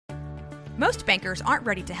Most bankers aren't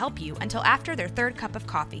ready to help you until after their third cup of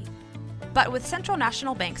coffee. But with Central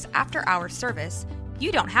National Bank's after-hours service,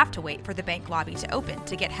 you don't have to wait for the bank lobby to open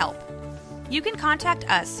to get help. You can contact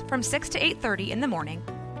us from 6 to 8:30 in the morning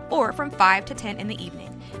or from 5 to 10 in the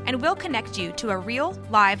evening, and we'll connect you to a real,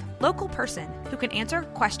 live, local person who can answer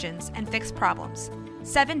questions and fix problems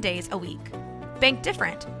 7 days a week. Bank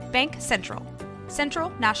different. Bank Central. Central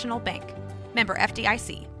National Bank. Member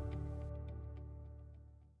FDIC.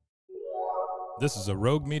 This is a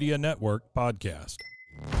Rogue Media Network podcast.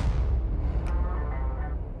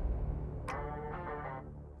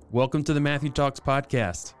 Welcome to the Matthew Talks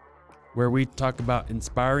podcast, where we talk about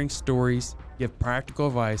inspiring stories, give practical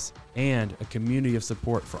advice, and a community of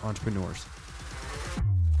support for entrepreneurs.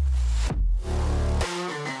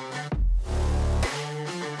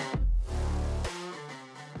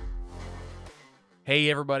 Hey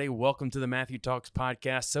everybody, welcome to the Matthew Talks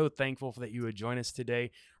podcast. So thankful that you would join us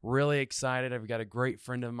today. Really excited. I've got a great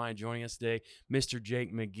friend of mine joining us today, Mr.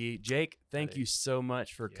 Jake McGhee. Jake, thank you so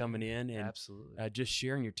much for coming in and absolutely. Just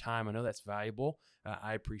sharing your time. I know that's valuable.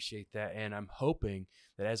 I appreciate that. And I'm hoping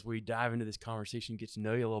that as we dive into this conversation, get to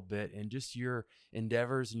know you a little bit and just your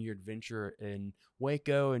endeavors and your adventure in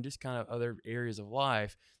Waco and just kind of other areas of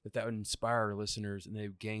life, that would inspire our listeners and they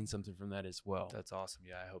would gain something from that as well. That's awesome.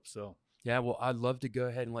 Yeah, I hope so. Yeah, well, I'd love to go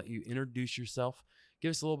ahead and let you introduce yourself.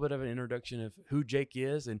 Give us a little bit of an introduction of who Jake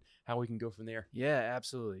is and how we can go from there. Yeah,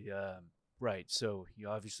 absolutely. Right. So you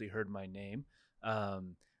obviously heard my name.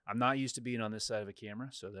 I'm not used to being on this side of a camera,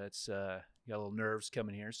 so that's got a little nerves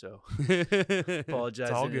coming here. So apologize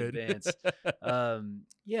it's all in good. advance.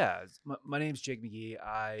 My name's Jake McGhee.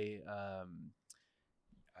 I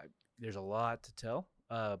there's a lot to tell,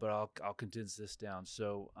 but I'll condense this down.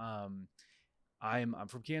 So I'm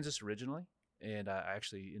from Kansas originally, and I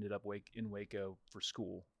actually ended up in Waco for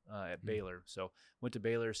school at Baylor. So went to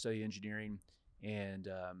Baylor, studied engineering, and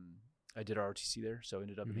I did ROTC there. So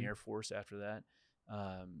ended up in the Air Force after that.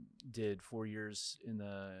 Did 4 years in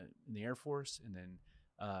the Air Force, and then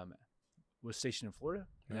was stationed in Florida.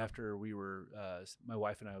 And after we were, my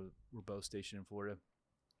wife and I were both stationed in Florida,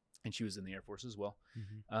 and she was in the Air Force as well.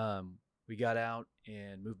 We got out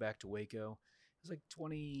and moved back to Waco. It was like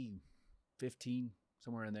 2015,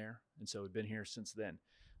 somewhere in there, and so we've been here since then.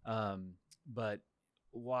 But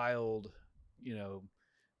wild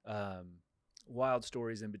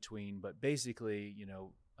stories in between. But basically,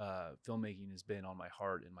 filmmaking has been on my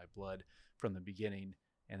heart and my blood from the beginning.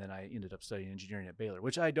 And then I ended up studying engineering at Baylor,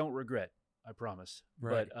 which I don't regret, I promise.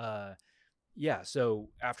 Right. But so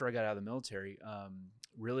after I got out of the military,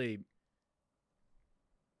 really,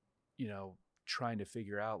 trying to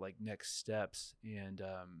figure out like next steps, and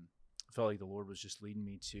felt like the Lord was just leading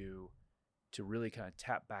me to really kind of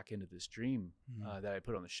tap back into this dream that I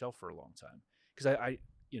put on the shelf for a long time. Because I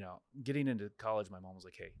getting into college, my mom was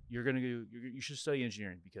like, "Hey, you should study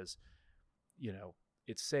engineering because,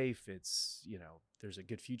 it's safe. It's, there's a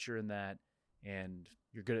good future in that, and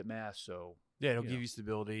you're good at math. So yeah, it'll give you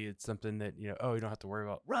stability. It's something that, you don't have to worry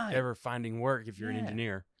about Right. finding work if you're an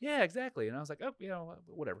engineer." Yeah, exactly. And I was like, oh,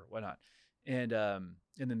 whatever, why not? And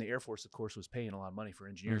then the Air Force, of course, was paying a lot of money for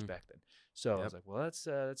engineers back then. So I was like, well, that's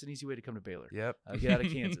an easy way to come to Baylor. Yep. Get out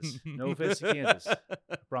of Kansas. No offense to Kansas.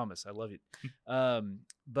 I promise. I love it.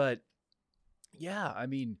 But yeah, I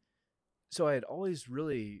mean, so I had always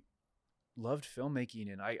really loved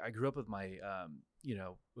filmmaking, and I grew up with my,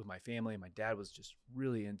 with my family, and my dad was just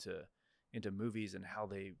really into movies and how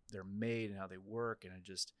they're made and how they work. And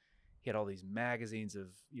he had all these magazines of,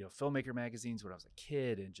 filmmaker magazines when I was a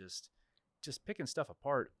kid, and just picking stuff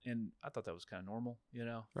apart. And I thought that was kind of normal,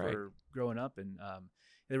 for growing up. And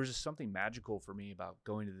there was just something magical for me about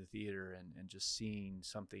going to the theater and just seeing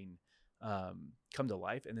something come to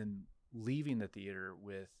life, and then leaving the theater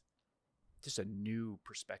with just a new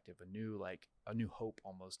perspective, a new hope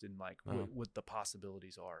almost in what the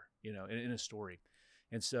possibilities are, in a story.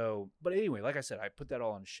 And so, but anyway, like I said, I put that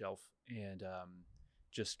all on a shelf and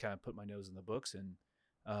just kind of put my nose in the books and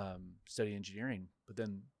study engineering. But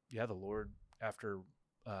then, the Lord, after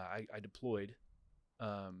I deployed,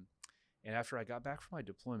 and after I got back from my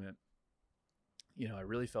deployment, I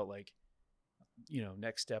really felt like,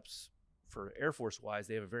 next steps for Air Force wise,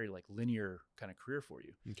 they have a very linear kind of career for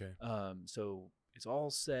you. Okay. So it's all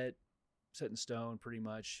set in stone pretty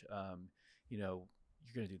much.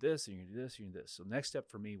 You're going to do this, and you're going to do this, you're going to do this. So the next step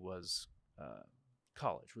for me was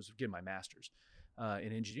college, was getting my master's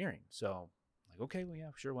in engineering. So I'm like, okay, well,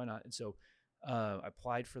 yeah, sure, why not? And so I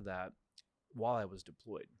applied for that while I was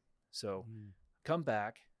deployed. So come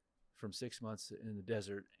back from 6 months in the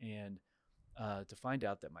desert, and to find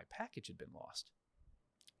out that my package had been lost.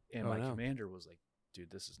 And my commander was like,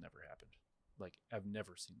 dude, this has never happened. Like, I've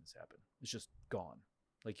never seen this happen. It's just gone.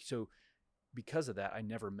 Like, so because of that, I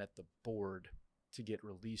never met the board to get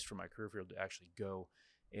released from my career field to actually go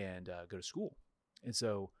and go to school. And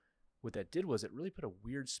so what that did was it really put a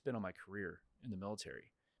weird spin on my career in the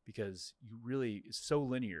military, because it's so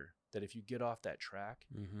linear that if you get off that track,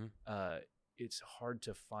 it's hard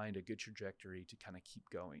to find a good trajectory to kind of keep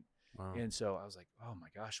going. Wow. And so I was like, oh my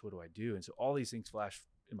gosh, what do I do? And so all these things flash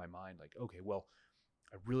in my mind, like, okay, well,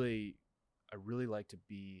 I really like to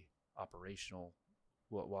be operational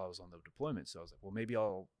while I was on the deployment. So I was like, well, maybe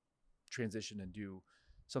I'll transition and do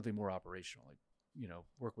something more operational, like, you know,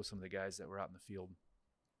 work with some of the guys that were out in the field.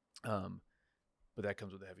 But that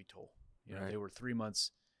comes with a heavy toll. You know, Right. they were 3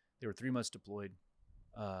 months deployed.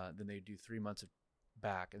 Then they'd do 3 months of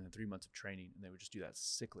back and then 3 months of training. And they would just do that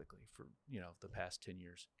cyclically for, you know, the past 10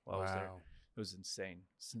 years while I was there. It was insane.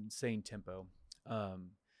 It's an insane tempo. So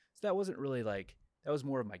that wasn't really like, that was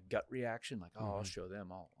more of my gut reaction. Like, oh, I'll show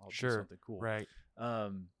them, I'll do something cool. Right.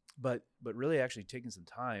 But really actually taking some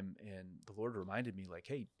time, and the Lord reminded me, like,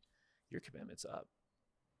 hey, your commitment's up.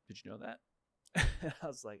 Did you know that? And I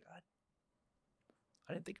was like,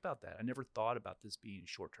 I didn't think about that. I never thought about this being a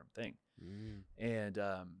short-term thing. And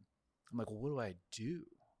I'm like, well, what do I do?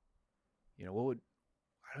 You know,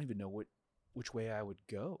 I don't even know which way I would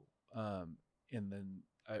go. And then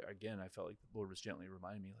I felt like the Lord was gently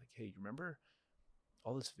reminding me, like, hey, you remember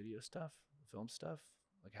all this video stuff, film stuff,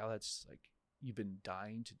 like how that's like, you've been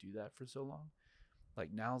dying to do that for so long.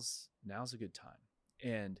 Like, now's a good time.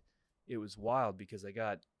 And it was wild because I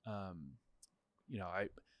got, you know, I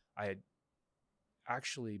had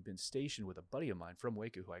actually been stationed with a buddy of mine from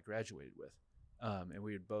Waco who I graduated with. And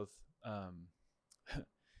we had both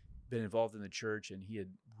been involved in the church, and he had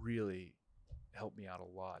really helped me out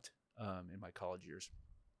a lot in my college years.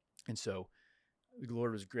 And so the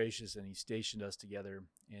Lord was gracious, and he stationed us together.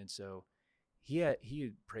 And so he had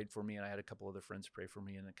prayed for me, and I had a couple other friends pray for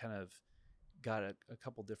me, and it kind of got a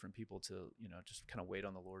couple different people to, you know, just kind of wait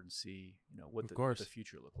on the Lord and see, you know, what the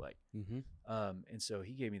future looked like. And so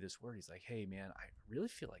he gave me this word. He's like, hey man, I really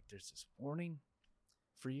feel like there's this warning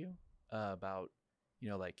for you about, you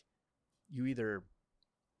know, like, you either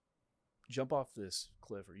jump off this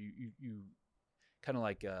cliff, or you kind of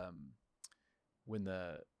like when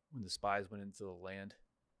the spies went into the land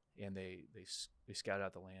and they scouted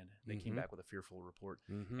out the land, they came back with a fearful report,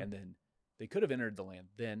 and then they could have entered the land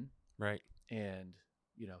then, right, and,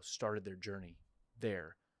 you know, started their journey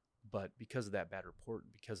there, but because of that bad report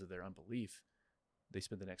and because of their unbelief, they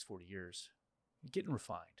spent the next 40 years getting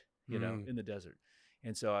refined, you know, in the desert.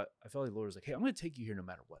 And so I felt like the Lord was like, hey, I'm going to take you here no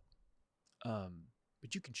matter what,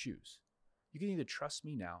 but you can choose. You can either trust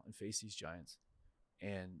me now and face these giants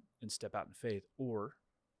and step out in faith, or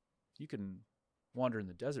you can wander in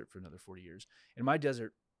the desert for another 40 years. And my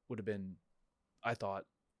desert would have been, I thought,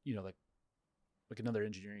 you know, like another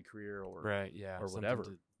engineering career, or right, yeah, or whatever,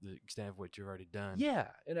 to the extent of what you've already done. Yeah.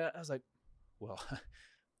 And I was like, well,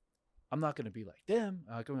 I'm not going to be like them.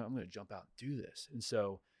 I'm going to jump out and do this. And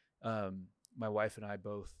so my wife and I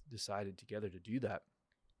both decided together to do that.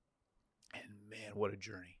 And man, what a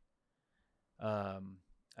journey.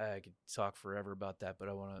 I could talk forever about that, but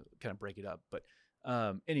I want to kind of break it up. But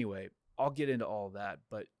anyway, I'll get into all of that.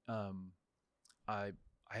 But I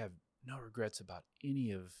have no regrets about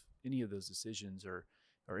any of those decisions or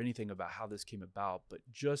anything about how this came about. But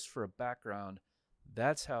just for a background,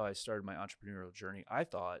 that's how I started my entrepreneurial journey. I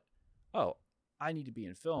thought, oh, I need to be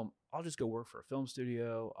in film. I'll just go work for a film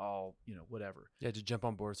studio. I'll, you know, whatever. Yeah, to jump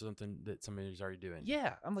on board something that somebody's already doing.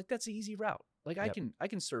 Yeah, I'm like, that's the easy route. Like, I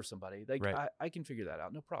can serve somebody. Like, right. I can figure that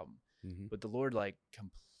out, no problem. But the Lord, like,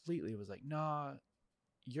 completely was like, nah,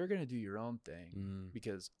 you're gonna do your own thing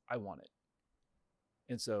because I want it.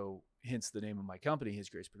 And so, hence the name of my company, His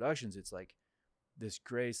Grace Productions. It's like this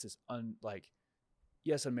grace, this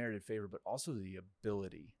yes, unmerited favor, but also the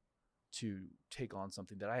ability to take on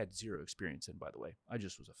something that I had zero experience in, by the way. I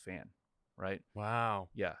just was a fan, right? Wow.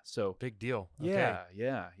 Yeah. So big deal. Yeah.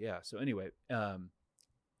 Okay. Yeah. So anyway,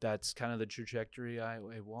 that's kind of the trajectory I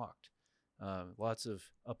walked. Lots of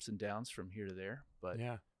ups and downs from here to there, but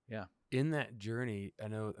yeah. In that journey,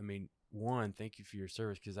 one, thank you for your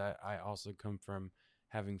service, because I also come from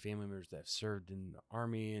having family members that have served in the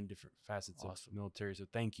Army and different facets of military. So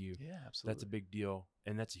thank you. Yeah, absolutely. That's a big deal.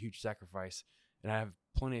 And that's a huge sacrifice. And I have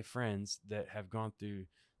plenty of friends that have gone through,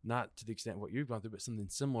 not to the extent what you've gone through, but something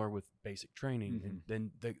similar with basic training. And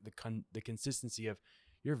then the consistency of,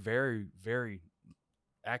 you're very, very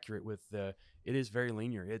accurate with it is very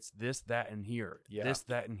linear. It's this, that, and here. Yeah. This,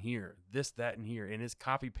 that, and here. This, that, and here. And it's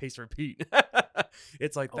copy, paste, repeat.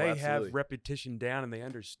 It's like they have repetition down, and they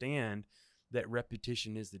understand that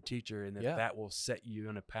repetition is the teacher, and that will set you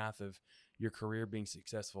on a path of your career being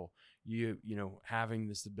successful. You know, having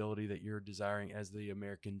this ability that you're desiring as the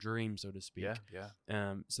American dream, so to speak.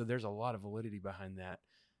 So there's a lot of validity behind that.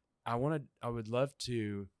 I would love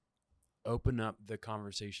to open up the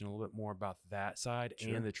conversation a little bit more about that side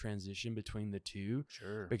and the transition between the two.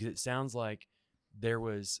 Because it sounds like there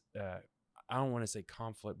was, I don't want to say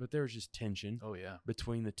conflict, but there was just tension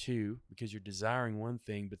between the two, because you're desiring one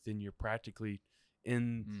thing, but then you're practically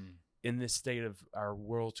in this state of our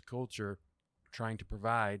world's culture trying to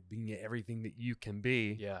provide, being everything that you can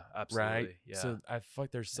be. Yeah, absolutely. Right. Yeah. So I feel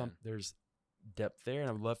like there's depth there, and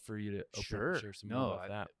I'd love for you to open up and share some more about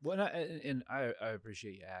that. Well, I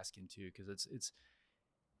appreciate you asking too, because it's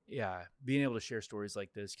being able to share stories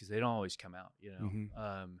like this, because they don't always come out, you know.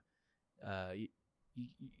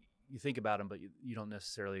 You think about them, but you don't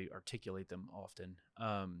necessarily articulate them often.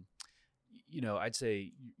 You know, I'd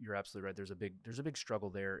say you're absolutely right. There's a big struggle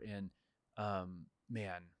there, and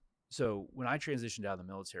man. So when I transitioned out of the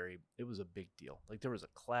military, it was a big deal. Like, there was a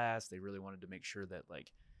class. They really wanted to make sure that,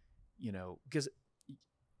 like, you know, because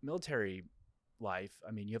military life,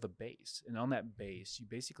 I mean, you have a base, and on that base, you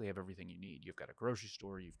basically have everything you need. You've got a grocery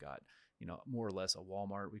store, you've got, you know, more or less a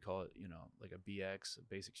Walmart. We call it, you know, like a BX, a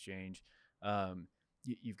base exchange.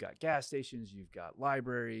 You've got gas stations, you've got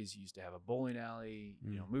libraries. You used to have a bowling alley,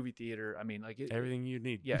 you know, movie theater. I mean, like everything you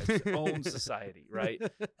need. Yeah, it's its own society, right?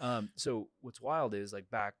 So what's wild is, like,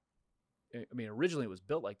 I mean, originally it was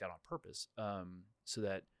built like that on purpose, so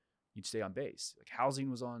that you'd stay on base. Like, housing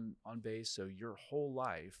was on base, so your whole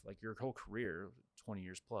life, like your whole career, 20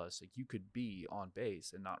 years plus, like, you could be on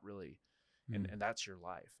base and not really, and that's your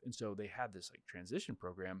life. And so they had this, like, transition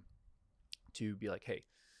program to be like, hey,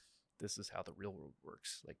 this is how the real world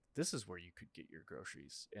works. Like, this is where you could get your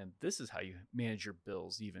groceries, and this is how you manage your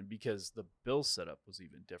bills, even because the bill setup was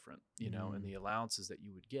even different, you know, and the allowances that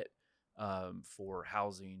you would get for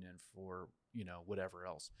housing and for, you know, whatever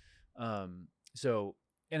else. So,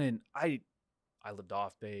 and then I lived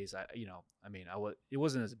off base. It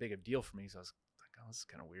wasn't as big of a deal for me. So I was like, oh, this is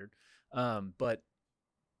kind of weird. But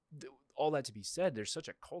all that to be said, there's such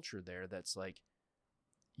a culture there that's like,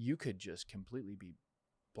 you could just completely be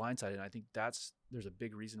blindsided. And I think there's a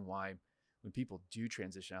big reason why when people do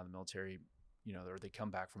transition out of the military, you know, or they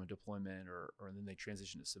come back from a deployment or then they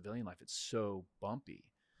transition to civilian life, it's so bumpy.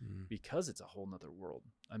 Because it's a whole nother world.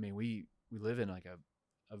 I mean, we live in like a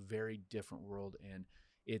very different world, and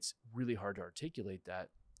it's really hard to articulate that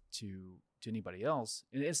to anybody else.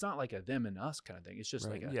 And it's not like a them and us kind of thing. It's just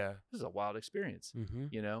like this is a wild experience,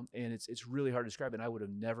 you know, and it's really hard to describe. And I would have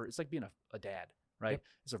never, it's like being a dad, right?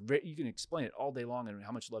 It's you can explain it all day long, and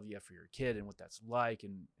how much love you have for your kid and what that's like,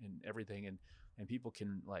 and everything. And people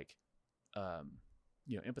can, like,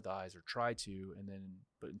 you know, empathize or try to,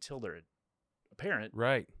 but until they're a parent,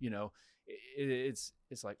 right, you know, it's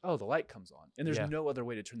like, oh, the light comes on, and there's no other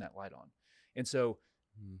way to turn that light on. And so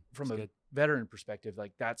from a veteran perspective,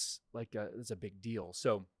 like, that's a big deal.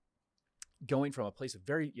 So going from a place of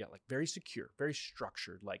very secure, very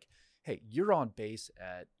structured, like, hey, you're on base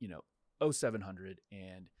at, you know, 0700,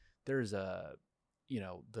 and there's a, you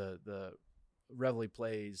know, the reveille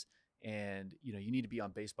plays, and, you know, you need to be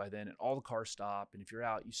on base by then, and all the cars stop, and if you're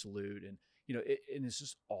out, you salute, and, you know, and it's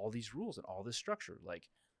just all these rules and all this structure, like,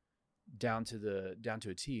 down to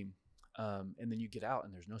a team. And then you get out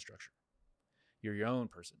and there's no structure. You're your own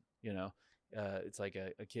person, you know. It's like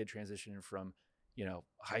a kid transitioning from, you know,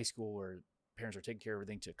 high school where parents are taking care of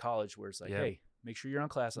everything, to college where it's like, hey, make sure you're on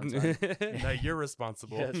class on time. Now you're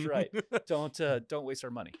responsible. That's right. Don't waste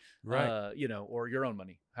our money, right? You know, or your own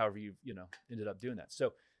money, however you know ended up doing that.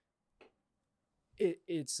 So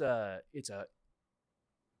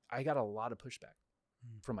I got a lot of pushback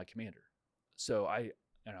from my commander. So I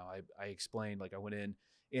explained, like, I went in,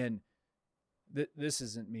 and this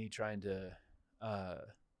isn't me trying to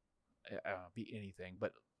be anything,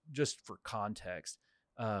 but just for context,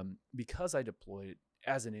 because I deployed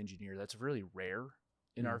as an engineer, that's really rare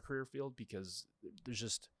in our career field, because it's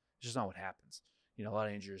just not what happens. You know, a lot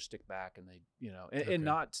of engineers stick back, and they, you know, and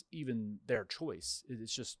not even their choice.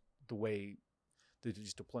 It's just the way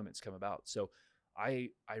these deployments come about. So I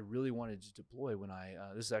really wanted to deploy when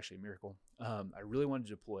this is actually a miracle. I really wanted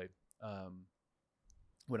to deploy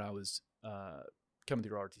when I was coming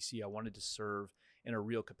through ROTC. I wanted to serve in a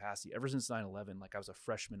real capacity ever since 9/11. Like, I was a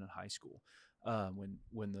freshman in high school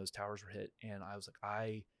when those towers were hit, and I was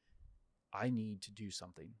like, I need to do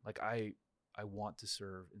something. Like, I want to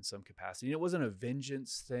serve in some capacity. And it wasn't a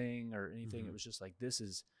vengeance thing or anything. It was just like,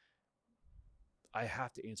 I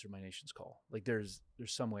have to answer my nation's call. Like, there's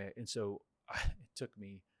some way. And so it took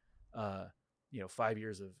me, 5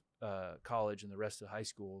 years of college and the rest of high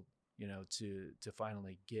school, you know, to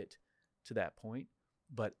finally get to that point.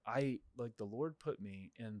 But like the Lord put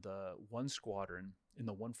me in the one squadron, in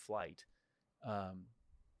the one flight,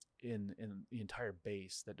 in the entire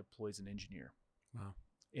base that deploys an engineer. Wow.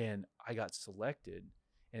 And I got selected,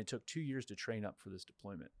 and it took 2 years to train up for this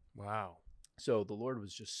deployment. Wow. So the Lord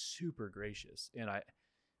was just super gracious. And I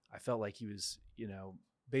felt like he was, you know,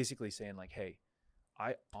 basically saying like, hey,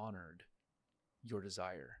 I honored your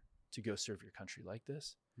desire to go serve your country like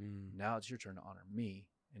this. Now it's your turn to honor me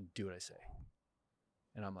and do what I say.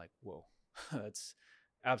 And I'm like, whoa, that's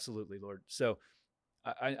absolutely, Lord. So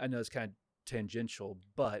I know it's kind of tangential,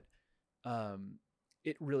 but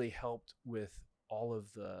it really helped with all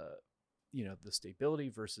of the, you know, the stability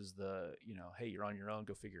versus the, you know, hey, you're on your own,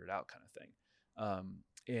 go figure it out kind of thing.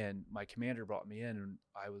 And my commander brought me in, and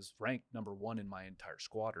I was ranked number 1 in my entire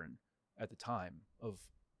squadron at the time of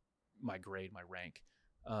my grade, my rank,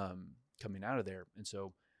 coming out of there. And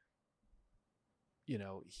so, you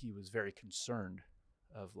know, he was very concerned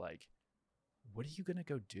of like, what are you going to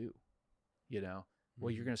go do? You know,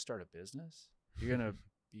 well, you're going to start a business. You're going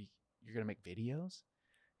to make videos,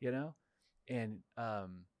 you know? And,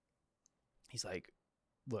 he's like,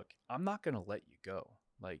 look, I'm not going to let you go.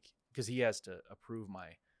 Like, cause he has to approve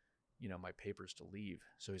my, you know, my papers to leave.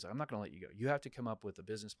 So he's like, I'm not going to let you go. You have to come up with a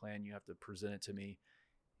business plan. You have to present it to me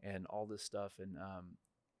and all this stuff. And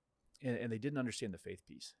they didn't understand the faith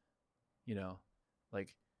piece, you know,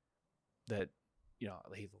 like that, you know,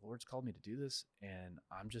 hey, the Lord's called me to do this, and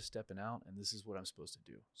I'm just stepping out, and this is what I'm supposed to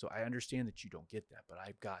do. So I understand that you don't get that, but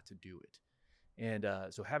I've got to do it. And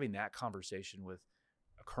so having that conversation with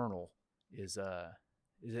a colonel is an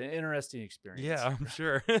interesting experience. Yeah, I'm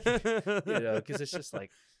sure. You know, because it's just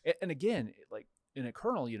like, and again, like in a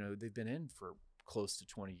colonel, you know, they've been in for close to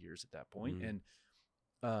 20 years at that point, and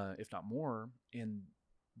if not more, and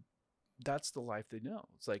that's the life they know.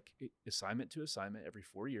 It's like assignment to assignment every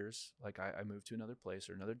 4 years. Like I move to another place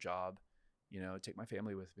or another job, you know, take my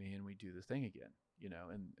family with me, and we do the thing again, you know,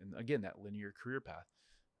 and again, that linear career path.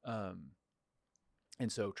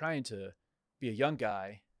 And so trying to be a young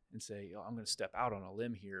guy and say, oh, I'm going to step out on a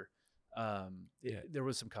limb here. There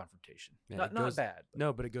was some confrontation, not bad.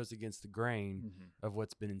 But. But it goes against the grain of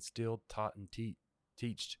what's been instilled, taught, and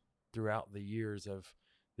teached throughout the years of,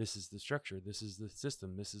 this is the structure, this is the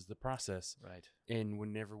system, this is the process. Right. And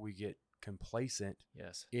whenever we get complacent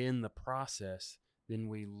yes. in the process, then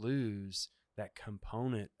we lose that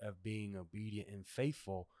component of being obedient and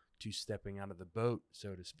faithful to stepping out of the boat,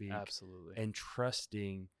 so to speak. Absolutely. And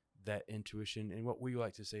trusting that intuition. And what we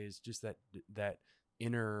like to say is just that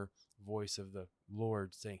inner voice of the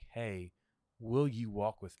Lord saying, hey, will you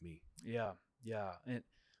walk with me? Yeah. Yeah. And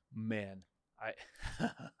man,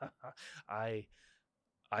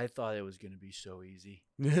 I thought it was going to be so easy.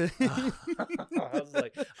 I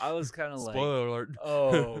was kind of like, spoiler alert.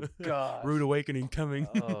 Oh God. Rude awakening coming.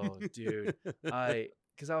 Oh dude.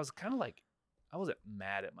 Cause I was kind of like, I wasn't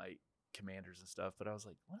mad at my commanders and stuff, but I was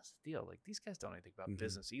like, what's the deal? Like, these guys don't know anything about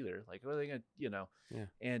business either. Like, what are they going to, you know? Yeah.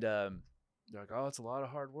 And, they're like, oh, it's a lot of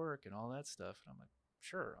hard work and all that stuff. And I'm like,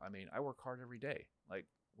 sure. I mean, I work hard every day. Like,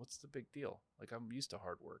 what's the big deal? Like, I'm used to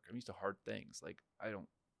hard work. I'm used to hard things. Like,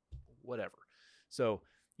 whatever. So,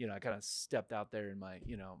 you know, I kind of stepped out there in my,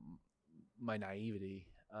 you know, my naivety,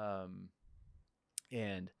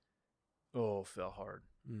 and fell hard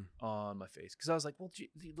on my face. Cause I was like, well, gee,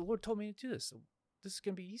 the Lord told me to do this. So this is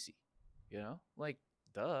going to be easy, you know, like,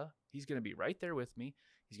 duh, he's going to be right there with me.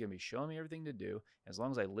 He's going to be showing me everything to do. As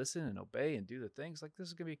long as I listen and obey and do the things, like, this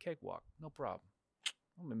is going to be a cakewalk. No problem.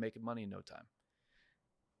 I'm going to be making money in no time.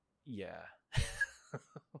 Yeah.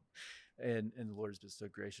 and the Lord has been so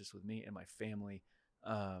gracious with me and my family,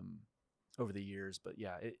 over the years. But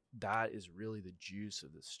yeah, that is really the juice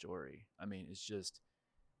of the story. I mean, it's just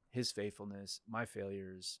his faithfulness, my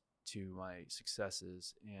failures to my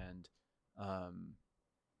successes, and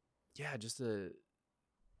yeah, just the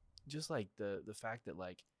fact that,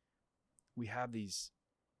 like, we have these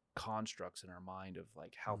constructs in our mind of,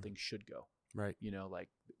 like, how things should go, right? You know, like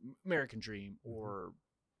American dream or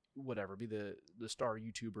whatever, be the star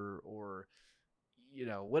YouTuber, or, you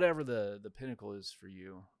know, whatever the pinnacle is for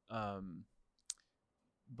you.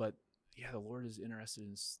 But yeah, the Lord is interested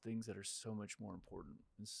in things that are so much more important,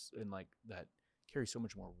 and like that carry so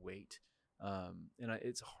much more weight. And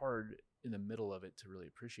it's hard in the middle of it to really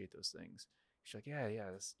appreciate those things. She's like,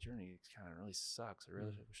 yeah, this journey kind of really sucks. I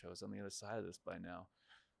really wish I was on the other side of this by now.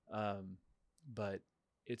 But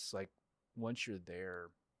it's like, once you're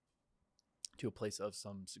there to a place of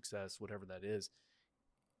some success, whatever that is,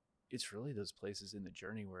 it's really those places in the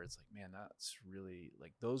journey where it's like, man, that's really,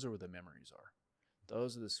 like, those are where the memories are.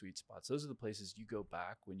 Those are the sweet spots. Those are the places you go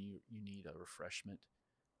back when you need a refreshment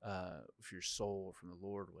for your soul or from the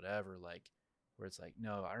Lord, whatever, like where it's like,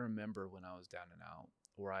 no, I remember when I was down and out,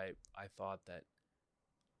 or I thought that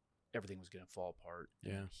everything was going to fall apart.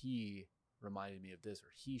 Yeah. And he reminded me of this, or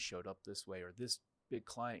he showed up this way, or this big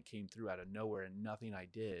client came through out of nowhere and nothing I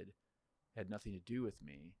did had nothing to do with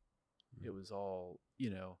me. Mm-hmm. It was all,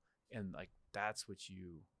 and like, that's what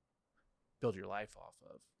you build your life off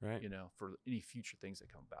of, right? For any future things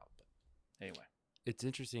that come about. But anyway, it's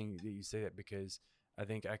interesting that you say that, because I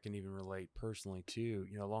think I can even relate personally too.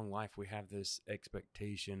 Along life, we have this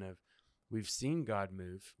expectation of, we've seen God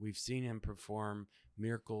move. We've seen him perform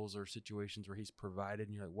miracles or situations where he's provided.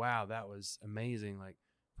 And you're like, wow, that was amazing. Like,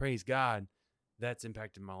 praise God, that's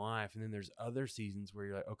impacted my life. And then there's other seasons where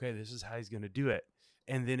you're like, okay, this is how he's going to do it.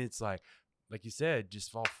 And then it's like you said,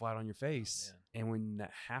 just fall flat on your face. Oh, and when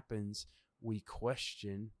that happens, we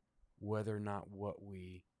question whether or not what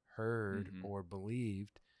we heard mm-hmm. or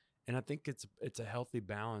believed. And I think it's a healthy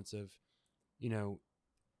balance of,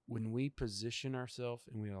 when we position ourselves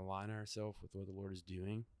and we align ourselves with what the Lord is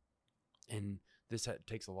doing, and this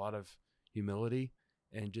takes a lot of humility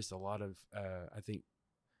and just a lot of, I think,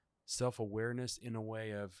 self-awareness in a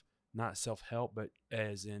way of not self-help, but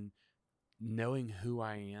as in knowing who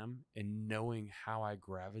I am and knowing how I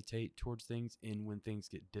gravitate towards things, and when things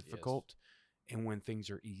get difficult yes. and when things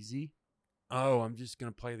are easy. Oh, I'm just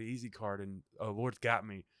going to play the easy card and Lord's got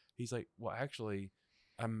me. He's like, well, actually,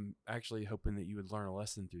 I'm actually hoping that you would learn a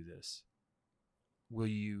lesson through this. Will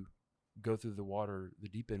you go through the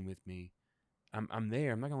deep end with me? I'm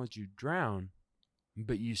there. I'm not going to let you drown,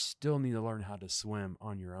 but you still need to learn how to swim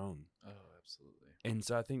on your own. Oh, absolutely. And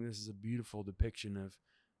so I think this is a beautiful depiction of,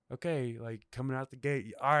 okay, like coming out the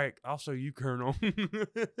gate. All right, I'll show you, Colonel.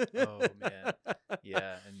 Oh man.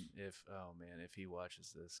 Yeah. And if he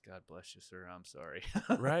watches this, God bless you, sir. I'm sorry.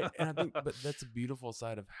 Right. And I think, but that's a beautiful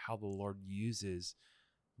side of how the Lord uses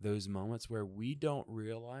those moments where we don't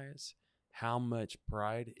realize how much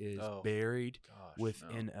pride is buried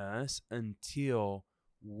within us until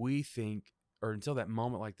we think, or until that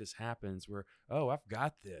moment like this happens where, oh, I've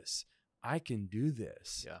got this. I can do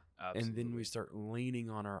this. Yeah, absolutely. And then we start leaning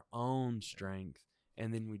on our own strength,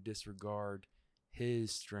 and then we disregard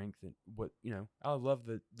his strength. And what, I love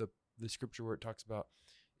the scripture where it talks about,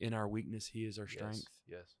 in our weakness, he is our strength.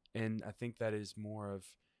 Yes. And I think that is more of,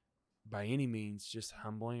 by any means, just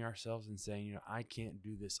humbling ourselves and saying, I can't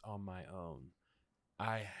do this on my own.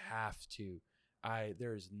 I have to.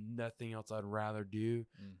 There is nothing else I'd rather do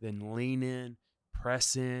than lean in,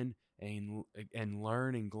 press in, and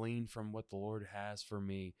learn and glean from what the Lord has for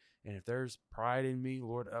me. And if there's pride in me,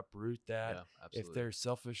 Lord, uproot that. Yeah, absolutely. If there's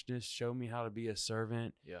selfishness, show me how to be a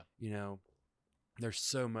servant. Yeah. There's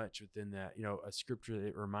so much within that. A scripture that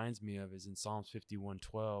it reminds me of is in Psalms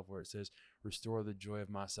 51:12, where it says, restore the joy of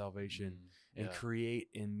my salvation and create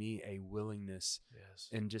in me a willingness. Yes.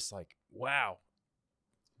 And just like, wow,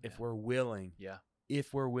 if we're willing. Yeah.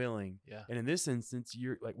 If we're willing. Yeah. And in this instance,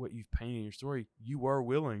 you're like what you've painted in your story, you were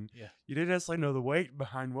willing. Yeah. You didn't necessarily know the weight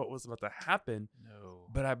behind what was about to happen. No.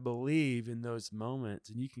 But I believe in those moments,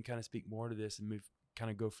 and you can kind of speak more to this and kind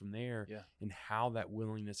of go from there, and how that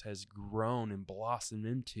willingness has grown and blossomed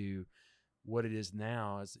into what it is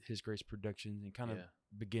now as His Grace Productions, and kind of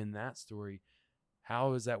begin that story.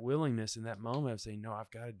 How is that willingness in that moment of saying, no, I've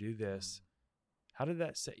got to do this? How did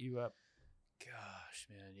that set you up? Gosh,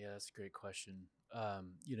 man. Yeah, that's a great question.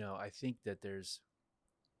 I think that there's,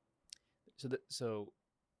 so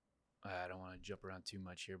I don't want to jump around too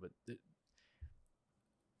much here, but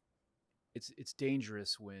it's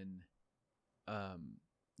dangerous when,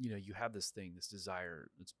 you have this desire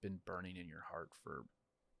that's been burning in your heart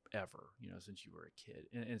forever, since you were a kid,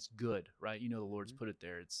 and it's good, right? The Lord's put it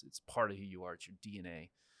there. It's part of who you are. It's your DNA.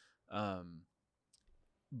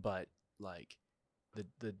 But like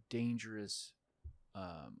the dangerous,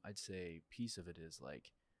 I'd say, piece of it is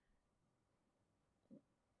like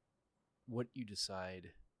what you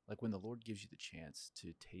decide, like when the Lord gives you the chance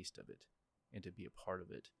to taste of it and to be a part of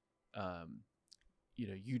it,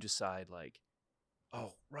 you decide like,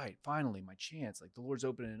 oh, right, finally my chance. Like the Lord's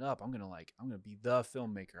opening it up. I'm going to be the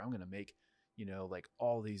filmmaker. I'm going to make, like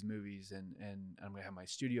all these movies, and I'm going to have my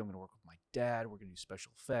studio. I'm going to work with my dad. We're going to do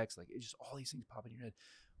special effects. Like it's just all these things pop in your head.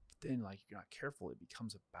 But then like, you're not careful, it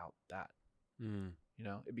becomes about that.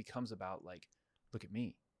 It becomes about like, look at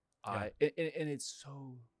me. And it's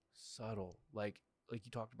so subtle. Like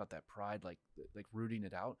you talked about that pride, like rooting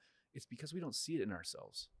it out. It's because we don't see it in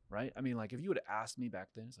ourselves, right? I mean, like if you would have asked me back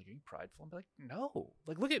then, it's like, are you prideful? I'd be like, no.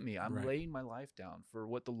 Like, look at me. I'm laying my life down for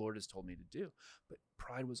what the Lord has told me to do. But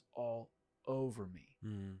pride was all over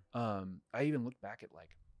me. I even looked back at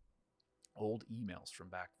like old emails from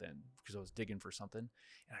back then because I was digging for something,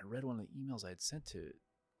 and I read one of the emails I had sent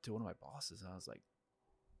to one of my bosses, and I was like,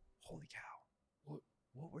 holy cow,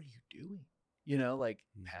 what were you doing? You know, like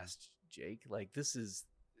past Jake, like this is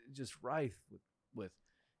just rife with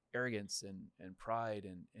arrogance and pride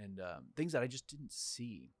and things that I just didn't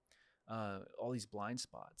see, all these blind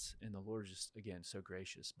spots, and the Lord is just, again, so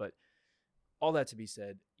gracious. But all that to be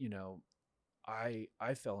said, you know, I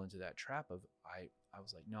fell into that trap of, I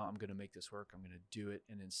was like, no, I'm going to make this work. I'm going to do it.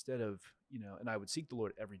 And instead of, you know, and I would seek the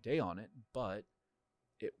Lord every day on it, but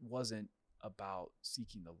it wasn't about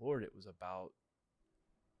seeking the Lord. It was about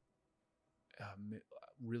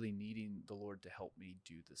really needing the Lord to help me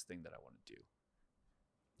do this thing that I want to do.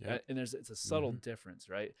 Yeah. And it's a subtle difference,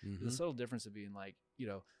 right? There's a subtle difference of being like, you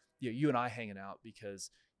know, you and I hanging out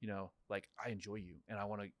because, you know, like I enjoy you and I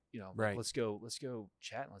want to, you know, like, let's go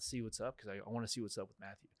chat and let's see what's up. Cause I want to see what's up with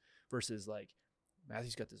Matthew, versus like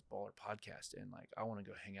Matthew's got this baller podcast and like, I want to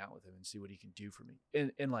go hang out with him and see what he can do for me.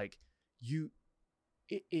 And like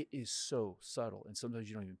it is so subtle, and sometimes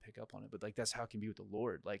you don't even pick up on it, but like, that's how it can be with the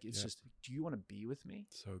Lord. Like, it's just, do you want to be with me?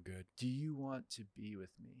 So good. Do you want to be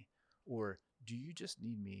with me? Or do you just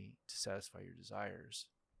need me to satisfy your desires?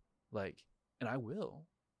 Like, and I will,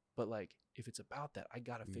 but like, if it's about that, I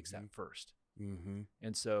got to fix that first.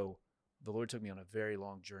 And so the Lord took me on a very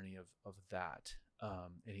long journey of that.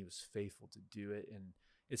 And he was faithful to do it. And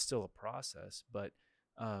it's still a process, but,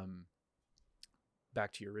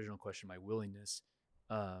 back to your original question, my willingness,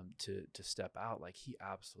 to step out, like he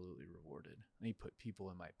absolutely rewarded. And he put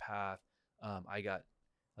people in my path. I got,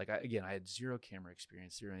 like, I had zero camera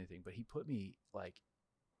experience, zero anything, but he put me like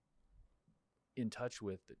in touch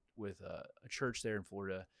with a church there in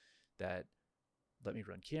Florida that let me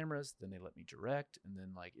run cameras. Then they let me direct. And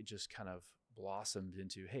then like, it just kind of blossomed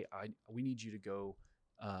into, hey, we need you to go,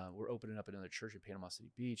 we're opening up another church in Panama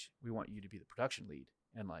City Beach. We want you to be the production lead,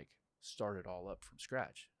 and like start it all up from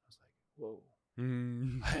scratch. I was like, whoa.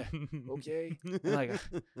 Okay. And like,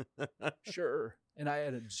 sure. And I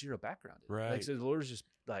had zero background in it. Right. Like, so the Lord's just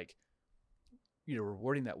like, you know,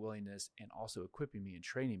 rewarding that willingness and also equipping me and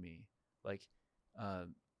training me. Like,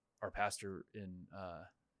 our pastor in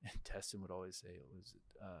Destin would always say,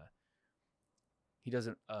 he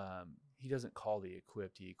doesn't call the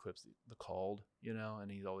equipped, he equips the called, you know, and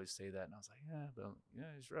he'd always say that. And I was like, yeah,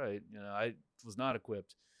 he's right. You know, I was not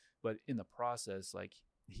equipped, but in the process, like,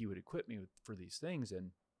 he would equip me for these things.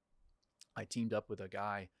 And I teamed up with a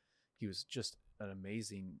guy. He was just an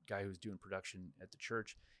amazing guy who was doing production at the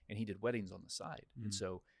church, and he did weddings on the side. And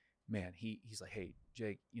so, man, he's like, hey,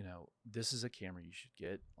 Jake, you know, this is a camera you should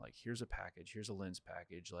get. Like, here's a package, here's a lens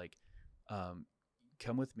package. Like,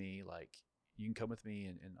 come with me. Like, you can come with me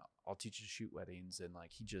and I'll teach you to shoot weddings. And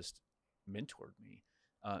like, he just mentored me.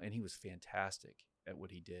 And he was fantastic at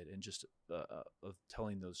what he did. And just of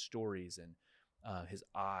telling those stories, and his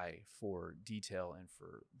eye for detail and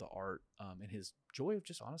for the art, and his joy of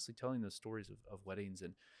just honestly telling those stories of weddings.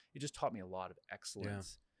 And it just taught me a lot of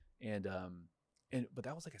excellence. And but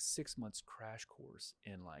that was like a 6 months crash course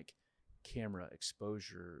in like camera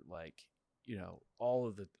exposure, like, you know, all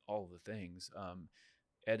of the things,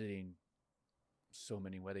 editing so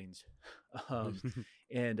many weddings,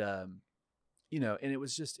 and you know, and it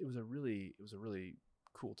was a really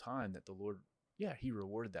cool time that the Lord, he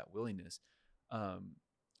rewarded that willingness.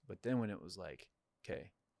 But then when it was like,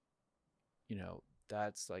 okay, you know,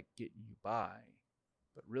 that's like getting you by,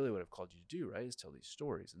 but really what I've called you to do, right, is tell these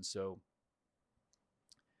stories. And so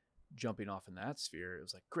jumping off in that sphere, it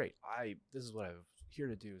was like, great, this is what I'm here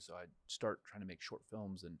to do. So I start trying to make short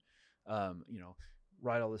films and, you know,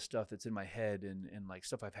 write all this stuff that's in my head and like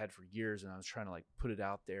stuff I've had for years. And I was trying to like put it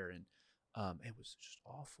out there, and, it was just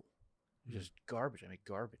awful, just garbage. I make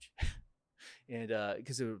garbage. And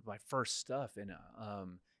because it was my first stuff, and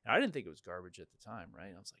I didn't think it was garbage at the time,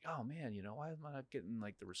 right? I was like, oh man, you know, why am I not getting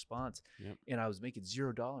like the response? And I was making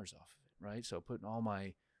 $0 off of it, right? So putting all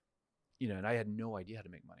my, you know, and I had no idea how to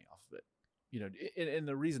make money off of it, you know. And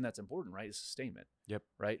the reason that's important, right, is sustainment.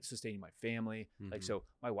 Right, sustaining my family. Like, so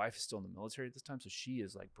my wife is still in the military at this time, so she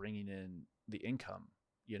is like bringing in the income,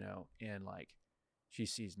 you know, and like she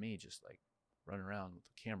sees me just like running around with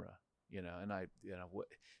the camera, you know, and I, you know,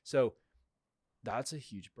 so that's a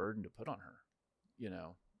huge burden to put on her, you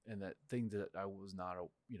know, and that thing that I was not,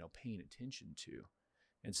 you know, paying attention to.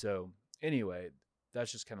 And so anyway,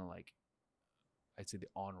 that's just kind of like, I'd say the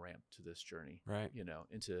on-ramp to this journey, right? You know,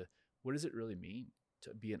 into what does it really mean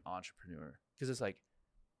to be an entrepreneur? Because it's like,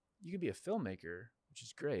 you can be a filmmaker, which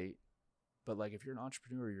is great, but like, if you're an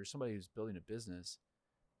entrepreneur, you're somebody who's building a business,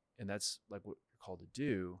 and that's like what you're called to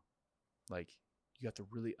do. Like you have to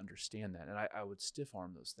really understand that. And I would stiff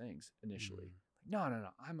arm those things initially. No,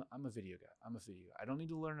 I'm a video guy. I'm a video guy. I don't need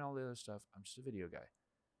to learn all the other stuff. I'm just a video guy.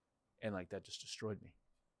 And like that just destroyed me.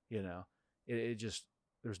 You know, it just,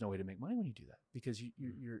 there's no way to make money when you do that, because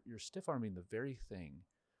you're stiff arming the very thing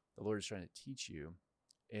the Lord is trying to teach you.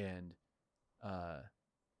 And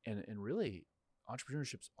really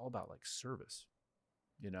entrepreneurship's all about like service,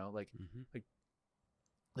 you know, like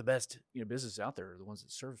the best, you know, businesses out there are the ones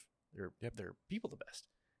that serve their people the best,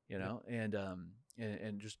 you know,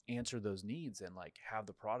 and just answer those needs and like have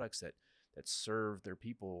the products that serve their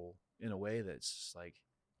people in a way that's just like,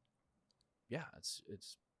 yeah,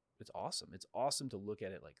 it's awesome. It's awesome to look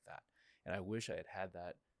at it like that. And I wish I had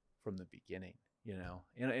that from the beginning, you know,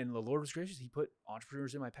 and the Lord was gracious. He put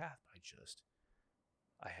entrepreneurs in my path, but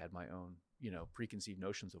I had my own, you know, preconceived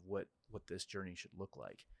notions of what this journey should look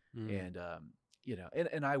like. And, you know,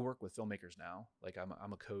 and I work with filmmakers now. Like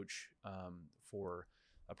I'm a coach, for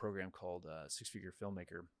a program called, 6-Figure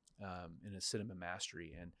Filmmaker, in a cinema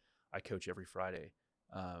mastery. And I coach every Friday,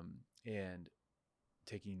 and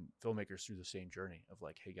taking filmmakers through the same journey of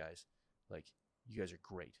like, hey guys, like you guys are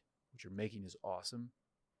great. What you're making is awesome,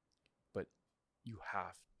 but you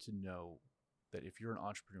have to know that if you're an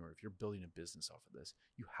entrepreneur, if you're building a business off of this,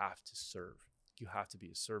 you have to serve. You have to be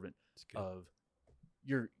a servant of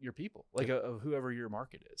your people, like of whoever your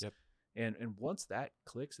market is. And once that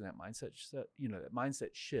clicks and that mindset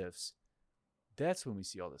shifts, that's when we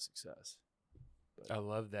see all the success. I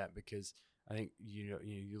love that, because I think,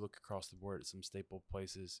 you look across the board at some staple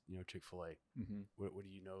places, you know, Chick-fil-A. What do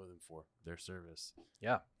you know them for? Their service.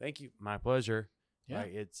 Yeah. Thank you. My pleasure. Yeah.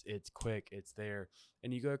 Right. It's quick. It's there.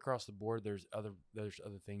 And you go across the board, there's other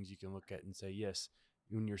things you can look at and say, yes,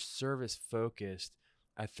 when you're service focused,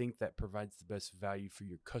 I think that provides the best value for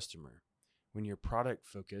your customer. When you're product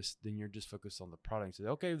focused, then you're just focused on the product. So,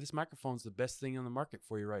 okay, this microphone's the best thing on the market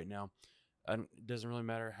for you right now. It doesn't really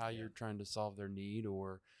matter how you're trying to solve their need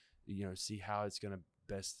or, you know, see how it's going to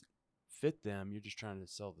best fit them. You're just trying to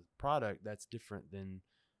sell the product. That's different than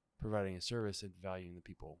providing a service and valuing the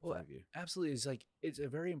people in front of you. Absolutely. It's a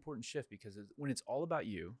very important shift, because when it's all about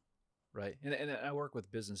you, right? And I work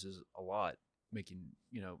with businesses a lot, making,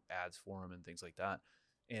 you know, ads for them and things like that.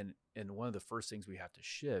 And one of the first things we have to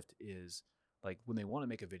shift is like when they want to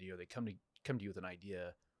make a video, they come to you with an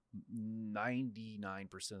idea.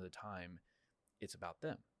 99% of the time, it's about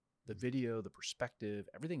them. The video, the perspective,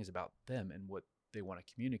 everything is about them and what they want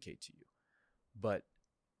to communicate to you. But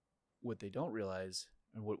what they don't realize,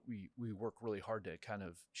 and what we work really hard to kind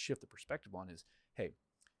of shift the perspective on, is, hey,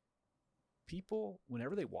 people,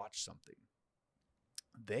 whenever they watch something,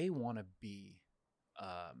 they want to be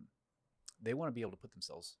able to put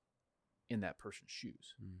themselves in that person's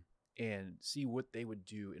shoes and see what they would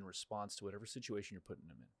do in response to whatever situation you're putting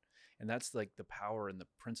them in. And that's like the power and the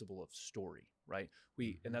principle of story, right?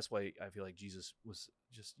 And that's why I feel like Jesus was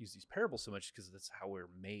just used these parables so much, because that's how we're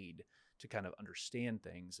made to kind of understand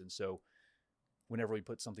things. And so whenever we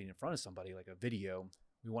put something in front of somebody, like a video,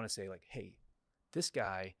 we want to say like, hey, this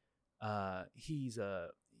guy, he's a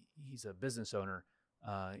business owner.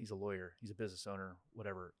 He's a lawyer. He's a business owner,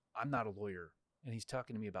 whatever. I'm not a lawyer. And he's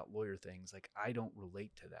talking to me about lawyer things. Like, I don't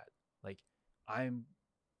relate to that. Like,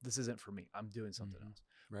 this isn't for me. I'm doing something else.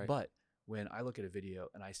 Right. But when I look at a video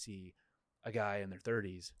and I see a guy in their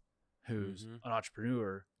 30s who's an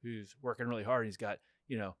entrepreneur, who's working really hard, he's got,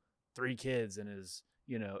 you know, 3 kids and is,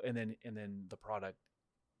 you know, and then the product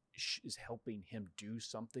is helping him do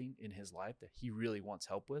something in his life that he really wants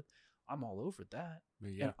help with, I'm all over that.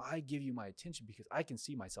 Yeah. And I give you my attention because I can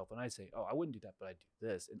see myself, and I say, oh, I wouldn't do that, but I do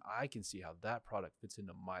this. And I can see how that product fits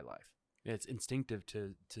into my life. Yeah, it's instinctive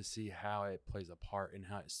to see how it plays a part and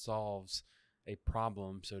how it solves a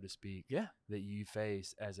problem, so to speak, that you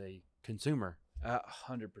face as a consumer.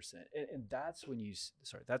 100%. And that's when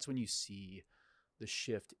you see the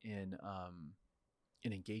shift in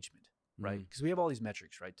engagement, right? Because we have all these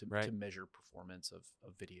metrics, right, to measure performance of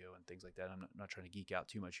video and things like that. I'm not trying to geek out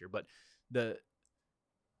too much here, but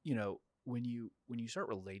when you start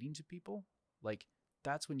relating to people, like,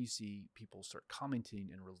 that's when you see people start commenting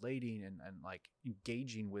and relating and like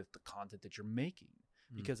engaging with the content that you're making,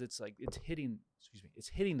 because it's like it's hitting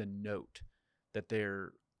the note that they're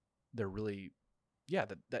really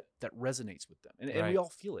that resonates with them, and we all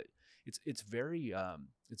feel it. It's very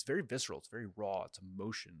visceral, it's very raw, it's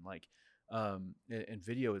emotion, like and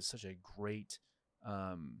video is such a great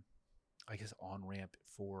I guess on-ramp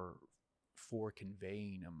for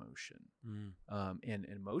conveying emotion. And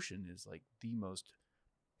emotion is like the most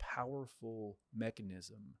powerful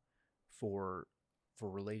mechanism for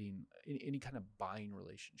relating any kind of buying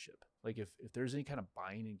relationship. Like if there's any kind of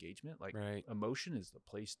buying engagement, like Right. emotion is the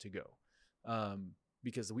place to go.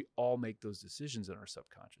 Because we all make those decisions in our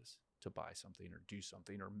subconscious to buy something or do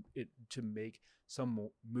something or to make some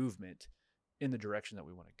movement in the direction that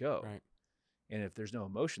we want to go. Right. And if there's no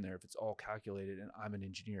emotion there, if it's all calculated, and I'm an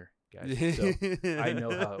engineer, guys, so I know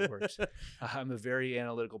how it works. I'm a very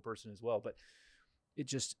analytical person as well, but it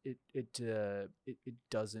just it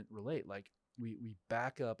doesn't relate. Like we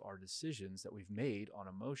back up our decisions that we've made on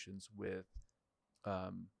emotions with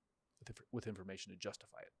information to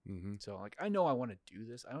justify it. Mm-hmm. So like, I know I want to do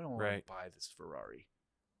this. I don't want Right. to buy this Ferrari,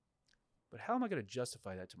 but how am I going to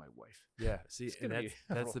justify that to my wife? Yeah. See, It's and gonna be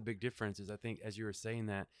that's a the big difference. Is I think as you were saying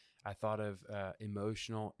that, I thought of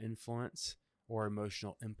emotional influence or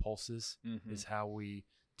emotional impulses Mhm. is how we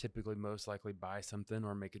typically most likely buy something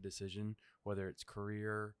or make a decision, whether it's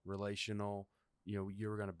career, relational.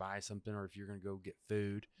 You're going to buy something, or if you're going to go get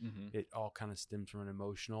food, Mhm. it all kind of stems from an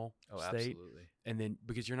emotional Oh, state. absolutely. And then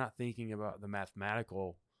because you're not thinking about the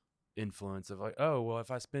mathematical influence of like, oh, well, if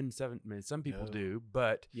I spend 7 minutes, some people No. do,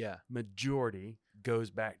 but Yeah, majority goes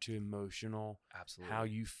back to emotional, absolutely. how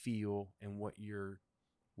you feel and what you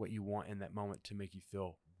want in that moment to make you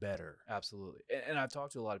feel better. Absolutely. And I've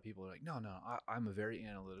talked to a lot of people who are like, no, I'm a very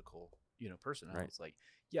analytical, person. And I Right. was like,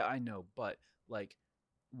 yeah, I know. But like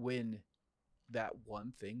when that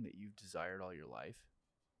one thing that you've desired all your life,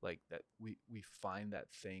 like that we find that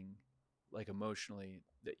thing like emotionally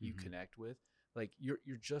that you Mhm. connect with, like you're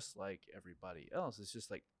just like everybody else. It's just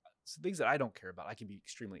like some things that I don't care about, I can be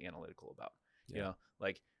extremely analytical about, Yeah.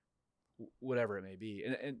 like whatever it may be.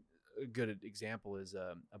 And a good example is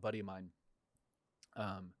a buddy of mine.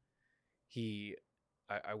 I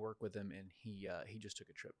work with him, and he just took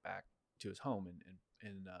a trip back to his home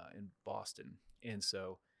in Boston, and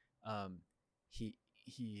so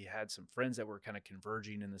he had some friends that were kind of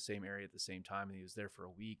converging in the same area at the same time, and he was there for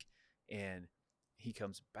a week, and he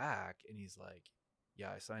comes back and he's like,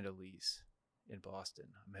 "Yeah, I signed a lease in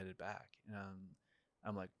Boston. I'm headed back," and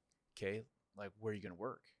I'm like, "Okay, like where are you gonna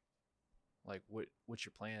work? Like what's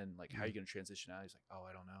your plan? Like how are you gonna transition out?" He's like, "Oh,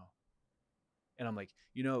 I don't know." And I'm like,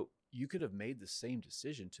 you could have made the same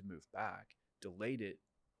decision to move back, delayed it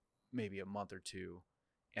maybe a month or two,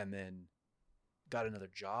 and then got another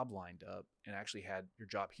job lined up and actually had your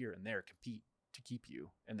job here and there compete to keep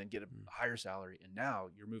you and then get a higher salary. And now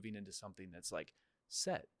you're moving into something that's like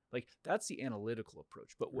set. Like that's the analytical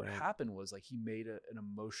approach. But what Right. happened was like he made an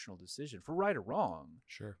emotional decision for right or wrong.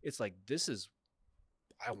 Sure. It's like,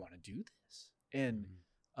 I want to do this. And,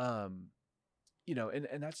 Mhm.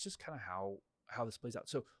 and that's just kind of how this plays out.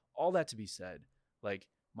 So all that to be said, like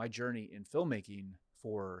my journey in filmmaking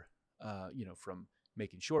for, from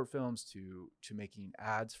making short films to making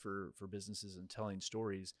ads for businesses and telling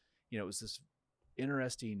stories, it was this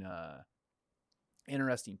interesting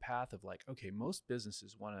path of like, okay, most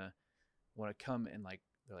businesses want to come and like,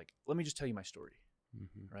 they're like, let me just tell you my story,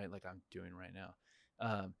 Mhm. right? Like I'm doing right now.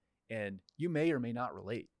 And you may or may not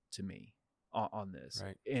relate to me on this.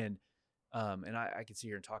 Right. And I could sit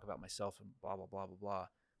here and talk about myself and blah, blah, blah, blah, blah.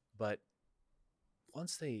 But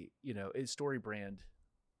once they, Story Brand,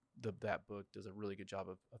 that book does a really good job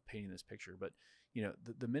of painting this picture. But,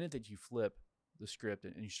 the minute that you flip the script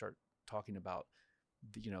and you start talking about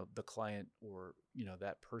the client or,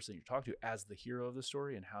 that person you're talking to as the hero of the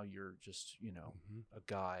story and how you're just, Mhm. a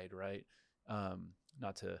guide, right?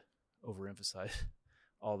 Not to overemphasize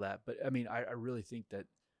all that, but I mean, I really think that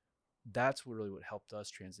that's what helped us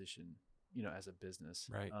transition, as a business,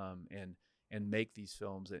 Right. And make these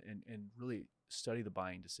films and really study the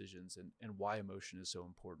buying decisions and why emotion is so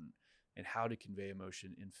important and how to convey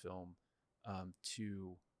emotion in film,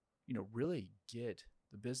 to, really get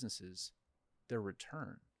the businesses their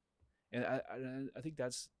return. And I think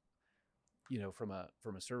that's, from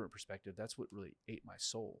a servant perspective, that's what really ate my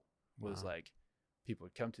soul was Wow. like people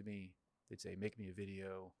would come to me, they'd say, make me a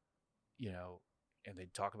video, and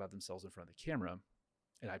they'd talk about themselves in front of the camera,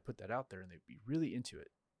 and I'd put that out there and they'd be really into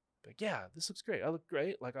it. Like, yeah, this looks great. I look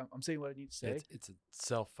great. Like I'm saying what I need to say. It's a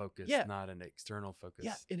self-focus, Yeah. not an external focus.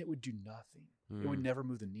 Yeah. And it would do nothing. It Mm. would never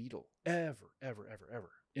move the needle ever, ever, ever,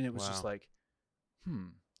 ever. And it was just Wow. like,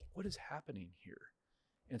 what is happening here?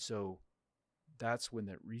 And so that's when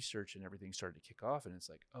that research and everything started to kick off. And it's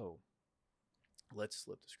like, oh, let's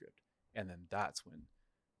flip the script. And then that's when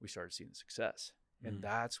we started seeing the success. And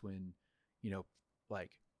that's when,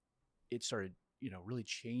 like it started, really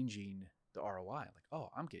changing the ROI. Like, oh,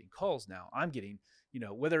 I'm getting calls now. I'm getting,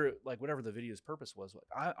 whatever the video's purpose was,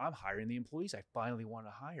 I'm hiring the employees I finally want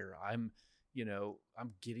to hire. I'm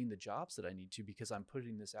getting the jobs that I need to because I'm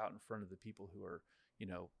putting this out in front of the people who are,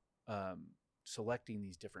 selecting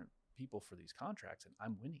these different people for these contracts, and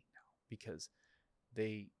I'm winning now because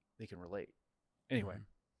they can relate. Anyway.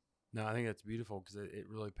 No, I think that's beautiful because it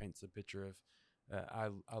really paints a picture of.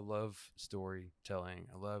 I love storytelling.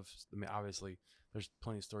 I mean, obviously, there's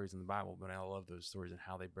plenty of stories in the Bible, but I love those stories and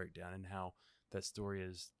how they break down and how that story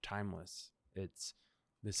is timeless. It's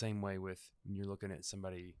the same way with when you're looking at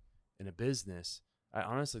somebody in a business. I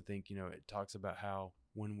honestly think, it talks about how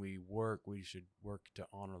when we work, we should work to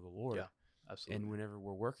honor the Lord. Yeah, absolutely. And whenever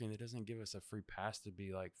we're working, it doesn't give us a free pass to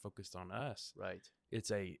be like focused on us. Right.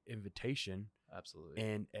 It's a invitation. Absolutely.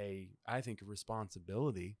 And I think a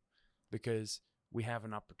responsibility, because we have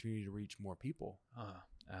an opportunity to reach more people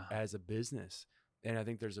as a business. And I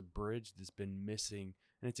think there's a bridge that's been missing,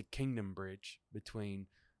 and it's a kingdom bridge between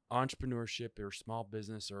entrepreneurship or small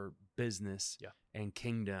business or business and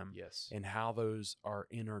kingdom. Yes. And how those are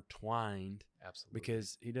intertwined. Absolutely.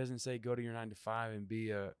 Because he doesn't say go to your 9 to 5 and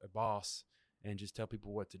be a boss and just tell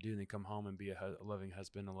people what to do and then come home and be a loving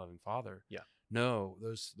husband, a loving father. Yeah. No,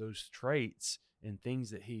 those traits and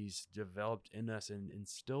things that he's developed in us and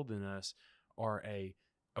instilled in us are a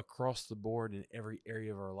across the board in every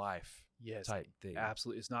area of our life type thing.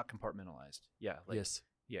 Absolutely. It's not compartmentalized. Yeah. Like, yes.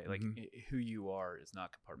 Yeah. Like who you are is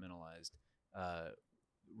not compartmentalized.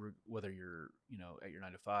 Whether you're, at your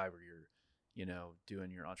 9 to 5 or you're,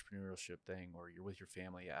 doing your entrepreneurship thing or you're with your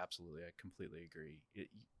family. Yeah, absolutely. I completely agree.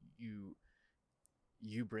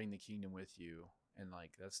 You bring the kingdom with you, and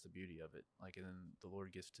like, that's the beauty of it. Like, and then the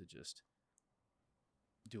Lord gets to just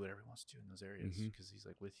do whatever he wants to do in those areas because he's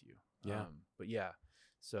like with you. Yeah. But yeah,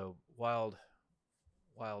 so wild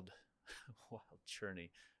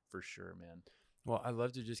journey for sure, man. Well, I'd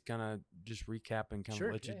love to just kind of recap and kind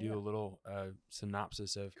of let you do a little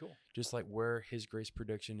synopsis of just like where His Grace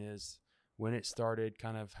Production is, when it started,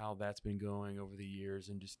 kind of how that's been going over the years,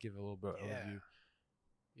 and just give a little bit of overview.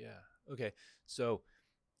 Yeah. Okay. So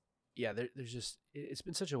yeah, there's just, it's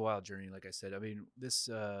been such a wild journey. Like I said, I mean, this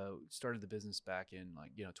started the business back in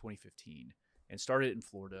 2015 and started in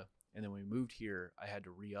Florida. And then when we moved here, I had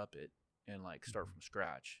to re-up it and like start from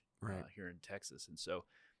scratch here in Texas. And so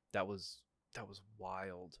that was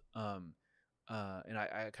wild. And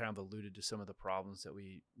I kind of alluded to some of the problems that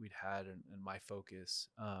we'd had and my focus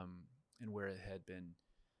and where it had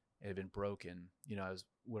been broken.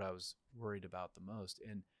 What I was worried about the most.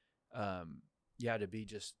 And to be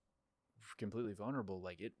just completely vulnerable,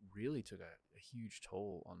 like it really took a huge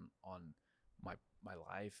toll on my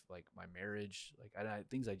life, like my marriage, like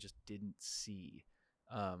things I just didn't see,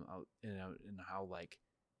 and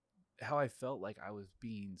how I felt like I was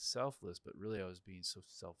being selfless, but really I was being so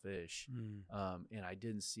selfish. And I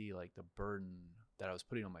didn't see like the burden that I was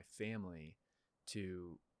putting on my family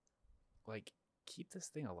to like keep this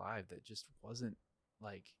thing alive that just wasn't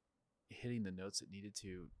like hitting the notes it needed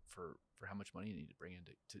to for how much money I needed to bring in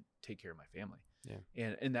to take care of my family.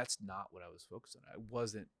 Yeah. And that's not what I was focused on. I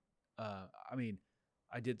wasn't, I mean,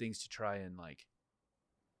 I did things to try and like,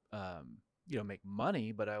 make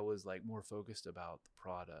money, but I was like more focused about the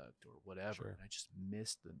product or whatever. Sure. And I just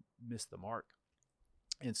missed the mark.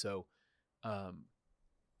 And so,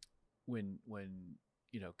 when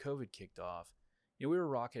COVID kicked off, we were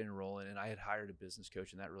rocking and rolling, and I had hired a business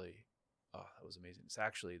coach, and that really, that was amazing. It's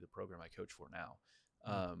actually the program I coach for now.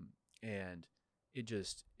 And it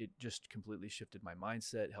just completely shifted my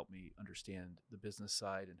mindset, helped me understand the business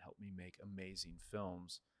side, and helped me make amazing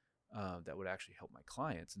films that would actually help my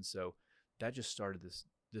clients. And so that just started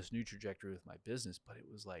this new trajectory with my business, but it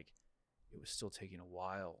was still taking a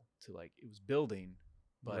while to like, it was building,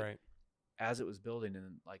 but as it was building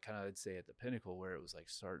and like kind of, I'd say at the pinnacle where it was like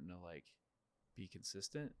starting to like be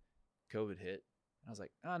consistent, COVID hit. I was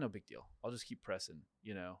like, no big deal. I'll just keep pressing,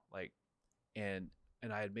 and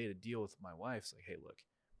I had made a deal with my wife. It's like, hey, look,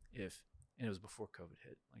 and it was before COVID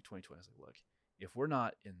hit, like 2020. I was like, look, if we're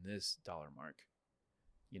not in this dollar mark,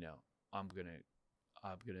 I'm going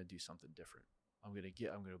to do something different. I'm going to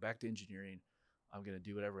go back to engineering. I'm going to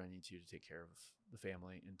do whatever I need to take care of the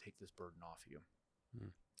family and take this burden off you.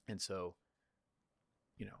 And so,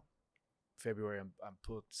 February, I'm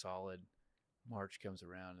booked solid. March comes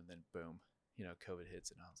around, and then boom, COVID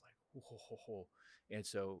hits, and I was like, whoa. And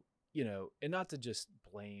so, and not to just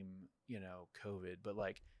blame, COVID, but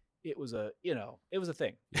like it was a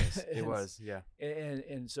thing. Yes, it was. Yeah.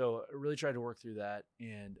 And so I really tried to work through that.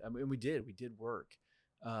 And I mean, we did work.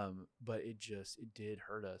 But it did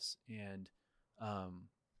hurt us. And, I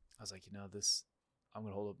was like, I'm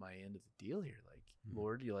going to hold up my end of the deal here. Like,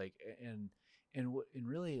 Lord, you like, and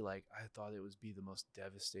really like, I thought it would be the most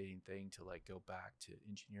devastating thing to like go back to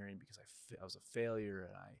engineering because I was a failure,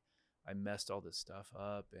 and I messed all this stuff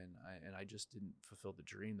up, and I just didn't fulfill the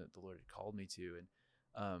dream that the Lord had called me to.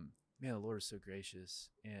 And man, the Lord is so gracious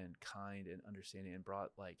and kind and understanding, and brought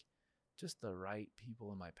like just the right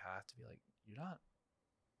people in my path to be like, you're not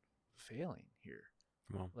failing here.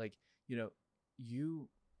 Come on. Like, you know, you,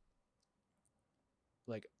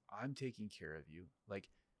 like, I'm taking care of you. Like,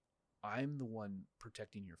 I'm the one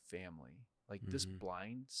protecting your family. Like this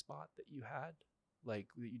blind spot that you had, like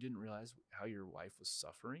that you didn't realize how your wife was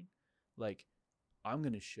suffering. Like, I'm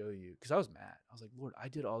going to show you, because I was mad. I was like, Lord, I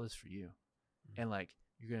did all this for you. And like,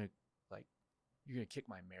 you're going to kick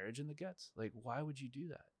my marriage in the guts. Like, why would you do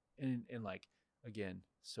that? And like, again,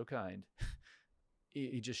 so kind.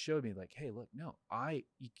 It just showed me like, hey, look, no,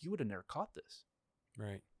 you would have never caught this.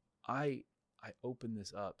 Right. I opened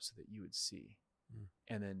this up so that you would see,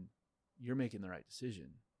 and then you're making the right decision.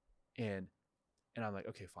 And I'm like,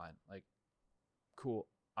 okay, fine. Like, cool.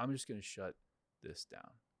 I'm just going to shut this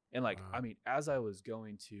down. And like, Wow. I mean, as I was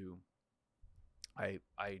going to, I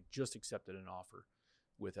just accepted an offer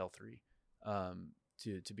with L3,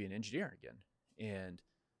 to be an engineer again. And,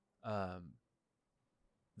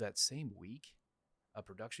 that same week, a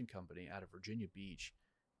production company out of Virginia Beach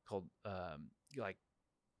called, like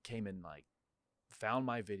came and like found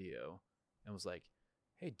my video and was like,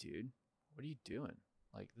 hey dude, what are you doing?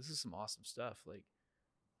 Like, this is some awesome stuff. Like,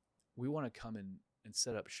 we want to come in and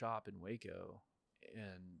set up shop in Waco,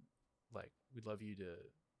 and like, we'd love you to,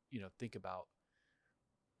 you know, think about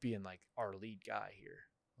being like our lead guy here.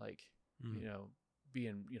 Like, you know,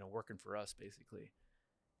 being, you know, working for us basically.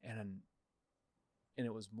 And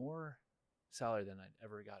it was more salary than I'd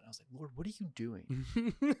ever gotten. I was like, Lord, what are you doing?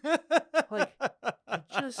 Like, I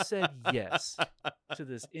just said yes to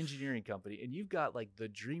this engineering company, and you've got like the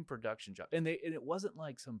dream production job. And it wasn't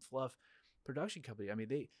like some fluff production company. I mean,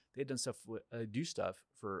 they had done stuff do stuff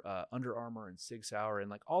for Under Armour and Sig Sauer and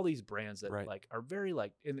like all these brands that like are very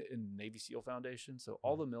like in Navy SEAL Foundation. So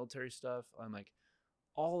all the military stuff, I'm like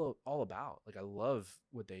all about. Like, I love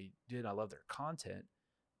what they did. I love their content,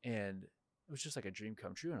 and it was just like a dream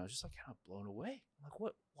come true. And I was just like kind of blown away. I'm like,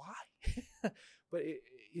 what? Why? But it,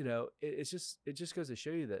 you know, it just goes to show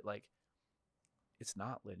you that like it's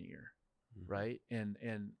not linear, right? And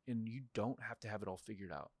you don't have to have it all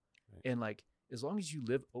figured out. Right. And like, as long as you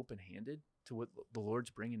live open-handed to what the Lord's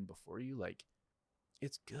bringing before you, like,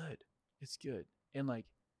 it's good. It's good. And like,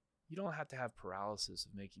 you don't have to have paralysis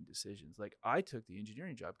of making decisions. Like, I took the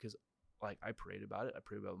engineering job because like I prayed about it. I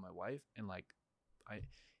prayed about it with my wife, and like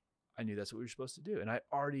I knew that's what we were supposed to do. And I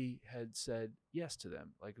already had said yes to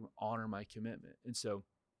them, like honor my commitment. And so,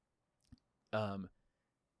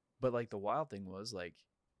 but like the wild thing was like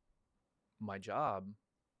my job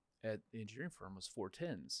at the engineering firm was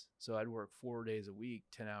 410s. So I'd work 4 days a week,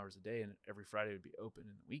 10 hours a day, and every Friday would be open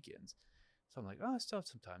in the weekends. So I'm like, oh, I still have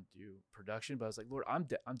some time to do production. But I was like, Lord, I'm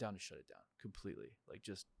down to shut it down completely. Like,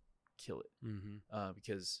 just kill it.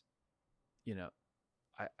 Because, you know,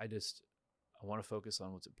 I want to focus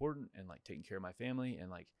on what's important and like taking care of my family.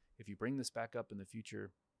 And like, if you bring this back up in the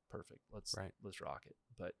future, perfect. Let's rock it.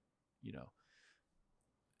 But, you know,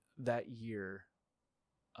 that year,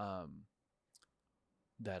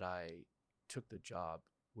 that I took the job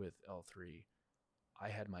with L3, I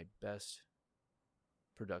had my best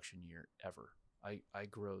production year ever. I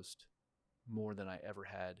grossed more than I ever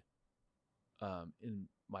had, in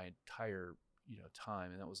my entire, you know,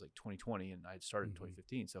 time. And that was like 2020, and I had started in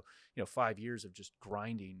 2015. So, you know, 5 years of just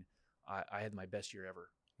grinding. I had my best year ever.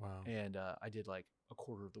 Wow. And I did like a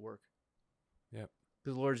quarter of the work. Yep.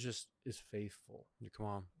 Because the Lord is faithful. Come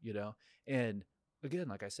on. You know? And again,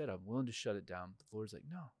 like I said, I'm willing to shut it down. The Lord's like,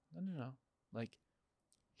 no. Like,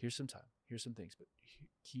 here's some time. Here's some things. But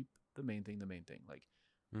keep the main thing. Like,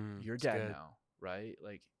 you're dad now, right?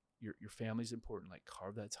 Like, your family's important. Like,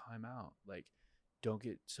 carve that time out. Like, don't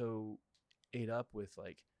get so ate up with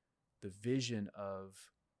like the vision of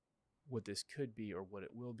what this could be or what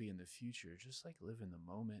it will be in the future. Just like live in the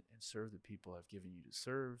moment and serve the people I've given you to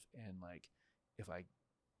serve. And like, if I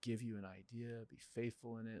give you an idea, be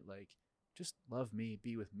faithful in it. Like, just love me,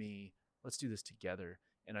 be with me. Let's do this together.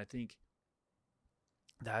 And I think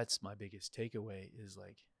that's my biggest takeaway is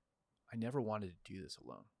like, I never wanted to do this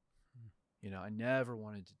alone. You know, I never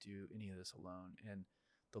wanted to do any of this alone. And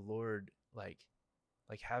the Lord, like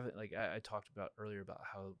I talked about earlier about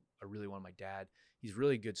how I really wanted my dad. He's a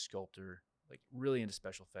really good sculptor, like really into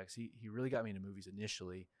special effects. He really got me into movies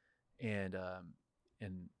initially. And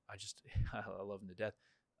I just, I love him to death.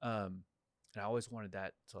 And I always wanted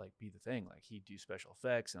that to like be the thing. Like, he'd do special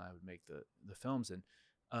effects and I would make the films. And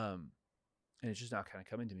it's just now kind of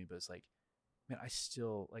coming to me, but it's like, man, I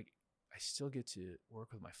still get to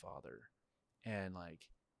work with my father and like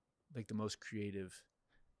like the most creative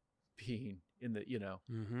being in the,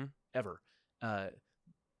 Mm-hmm. ever.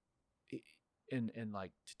 And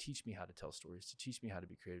like to teach me how to tell stories, to teach me how to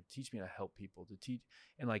be creative, to teach me how to help people, to teach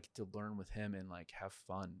and like to learn with him and like have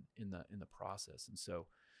fun in the process. And so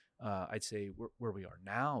I'd say where we are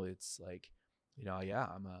now, it's like, yeah,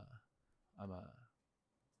 I'm a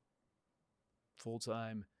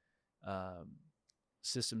full-time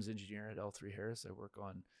systems engineer at L3 Harris. I work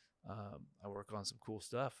on some cool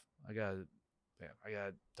stuff. I got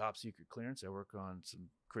top secret clearance. I work on some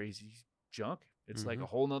crazy junk. It's like a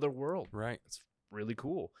whole nother world. Right. It's really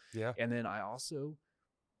cool. Yeah. And then I also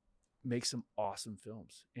make some awesome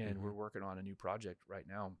films, and we're working on a new project right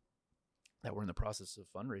now that we're in the process of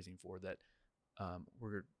fundraising for, that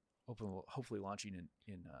we're hopefully launching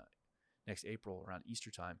in next April around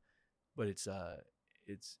Easter time. But it's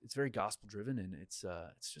very gospel driven, and it's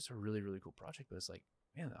just a really, really cool project. But it's like,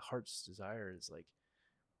 man, the heart's desire is like,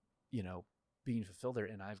 being fulfilled there.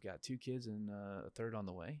 And I've got 2 kids and a third on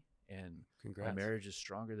the way. And Congrats. my marriage is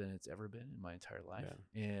stronger than it's ever been in my entire life.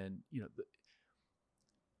 Yeah. And,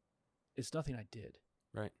 it's nothing I did.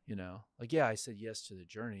 Right. Like, yeah, I said yes to the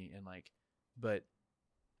journey, and like, but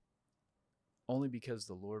only because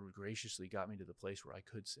the Lord graciously got me to the place where I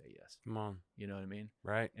could say yes. Come on. You know what I mean?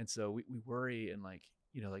 Right. And so we worry, and like,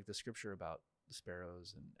 like the scripture about the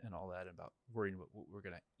sparrows and all that, about worrying about what we're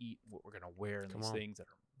going to eat, what we're going to wear, and these things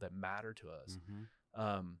that matter to us.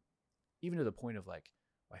 Even to the point of like,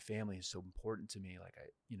 my family is so important to me. Like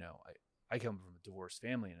I come from a divorced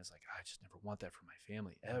family, and it's like, I just never want that for my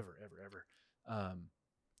family ever.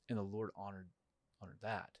 And the Lord honored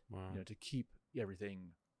that, to keep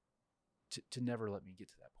everything, to never let me get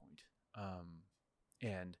to that point.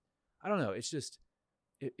 And I don't know, it's just,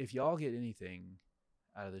 if y'all get anything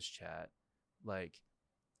out of this chat, like,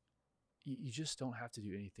 you just don't have to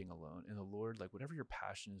do anything alone. And the Lord, like, whatever your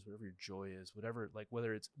passion is, whatever your joy is, whatever, like,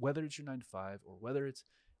 whether it's your 9 to 5, or whether it's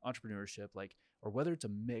entrepreneurship, like, or whether it's a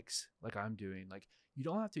mix like I'm doing, like, you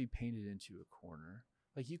don't have to be painted into a corner.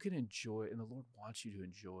 Like, you can enjoy, and the Lord wants you to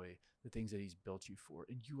enjoy the things that he's built you for.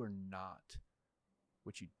 And you are not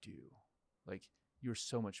what you do. Like, you're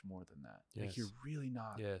so much more than that. Yes. Like, you're really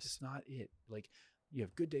not. Yes. It's not it. Like, you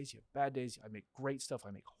have good days, you have bad days. I make great stuff.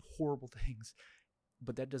 I make horrible things,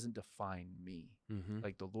 but that doesn't define me.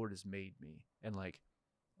 Like, the Lord has made me. And like,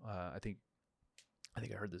 I think I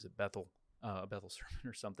heard this at Bethel sermon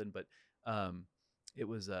or something, but it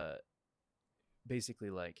was basically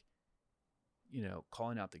like,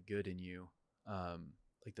 calling out the good in you,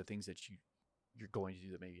 like the things that you're going to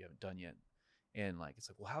do that maybe you haven't done yet. And like, it's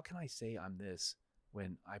like, well, how can I say I'm this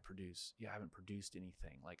when I haven't produced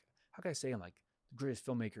anything? Like, how can I say I'm like the greatest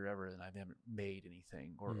filmmaker ever and I haven't made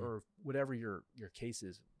anything, or whatever your case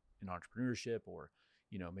is in entrepreneurship, or,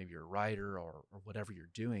 maybe you're a writer, or whatever you're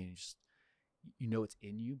doing. Just, it's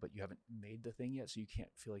in you, but you haven't made the thing yet. So you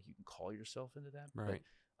can't feel like you can call yourself into that. Right.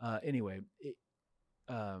 But anyway,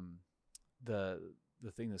 the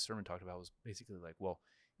thing the sermon talked about was basically like, well,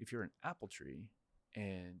 if you're an apple tree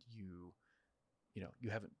and you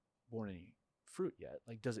haven't borne any fruit yet,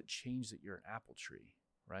 like, does it change that you're an apple tree?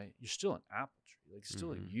 Right? You're still an apple tree. Like,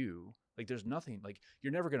 still you. Like, there's nothing, like,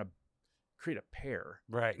 you're never gonna create a pear.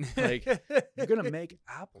 Right. Like, you're gonna make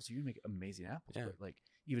apples. You're gonna make amazing apples, Yeah. but like,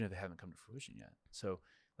 even if they haven't come to fruition yet. So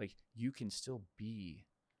like, you can still be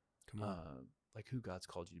like who God's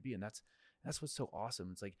called you to be. And that's what's so awesome.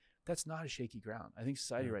 It's like, that's not a shaky ground. I think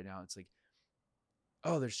society right now, it's like,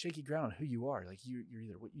 oh, there's shaky ground on who you are. Like, you're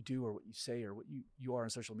either what you do or what you say, or what you are on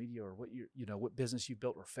social media, or what what business you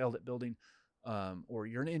built or failed at building, or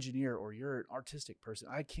you're an engineer, or you're an artistic person.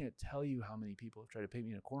 I can't tell you how many people have tried to paint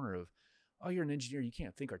me in a corner of, oh, you're an engineer, you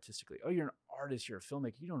can't think artistically. Oh, you're an artist, you're a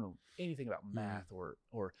filmmaker, you don't know anything about math or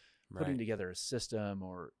putting together a system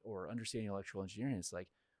or understanding electrical engineering. It's like,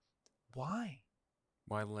 why?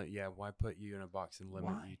 Why put you in a box and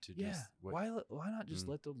limit you to just why not just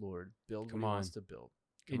let the Lord build what he wants to build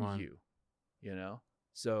you,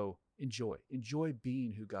 So enjoy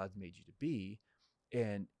being who God's made you to be,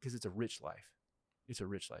 and because it's a rich life.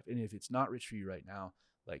 And if it's not rich for you right now,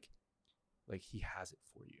 like he has it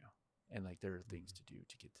for you, and like, there are things to do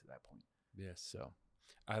to get to that point. Yes. So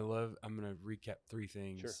I'm going to recap 3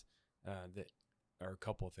 things that are a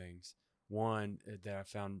couple of things. One that I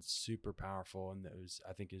found super powerful, and that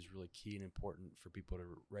I think is really key and important for people to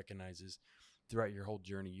recognize, is throughout your whole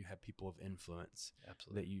journey, you have people of influence.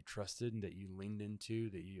 Absolutely. That you trusted and that you leaned into,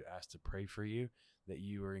 that you asked to pray for you, that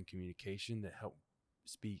you were in communication, that helped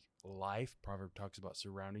speak life. Proverb talks about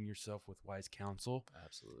surrounding yourself with wise counsel.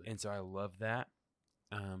 Absolutely. And so I love that.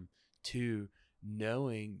 2,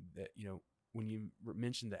 knowing that, when you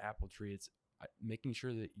mentioned the apple tree, making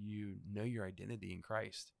sure that you know your identity in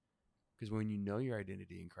Christ. Because when you know your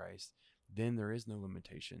identity in Christ, then there is no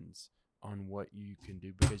limitations on what you can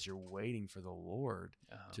do, because you're waiting for the Lord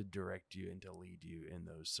to direct you and to lead you in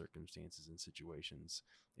those circumstances and situations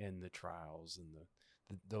and the trials and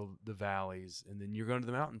the valleys, and then you're going to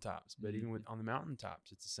the mountaintops. But even on the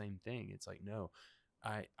mountaintops, it's the same thing. It's like, no,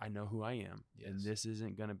 I know who I am, and this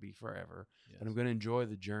isn't going to be forever, but I'm going to enjoy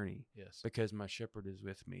the journey because my shepherd is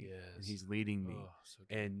with me and he's leading me. So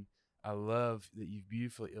and I love that you've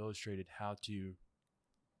beautifully illustrated how to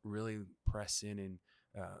really press in and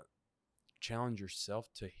challenge yourself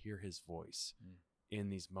to hear his voice in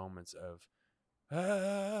these moments of,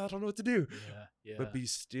 I don't know what to do, but be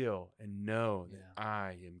still and know that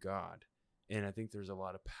I am God. And I think there's a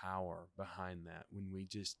lot of power behind that when we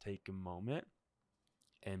just take a moment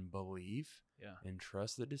and believe and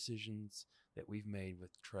trust the decisions that we've made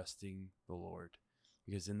with trusting the Lord.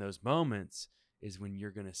 Because in those moments is when you're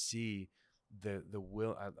going to see the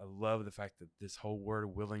will. I love the fact that this whole word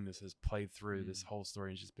of willingness has played through this whole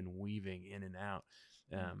story and just been weaving in and out,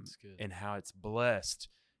 and how it's blessed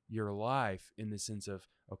your life in the sense of,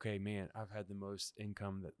 okay, man, I've had the most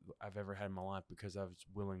income that I've ever had in my life because I was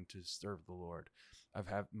willing to serve the Lord.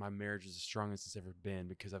 My marriage is the strongest it's ever been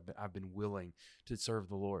because I've been willing to serve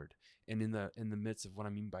the Lord. And in the midst of what I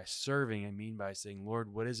mean by serving, I mean by saying,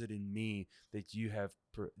 Lord, what is it in me that you haven't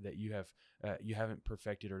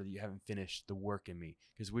perfected, or that you haven't finished the work in me?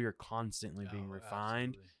 Because we are constantly being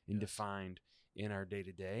refined and defined in our day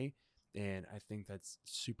to day. And I think that's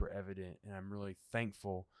super evident. And I'm really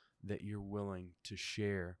thankful that you're willing to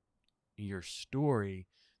share your story,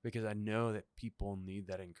 because I know that people need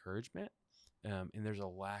that encouragement. And there's a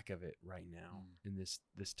lack of it right now in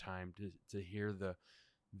this time to hear the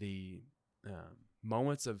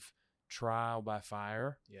moments of trial by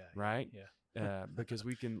fire, right? Because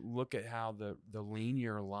we can look at how the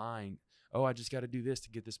linear line, oh, I just got to do this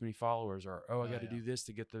to get this many followers, or I got to do this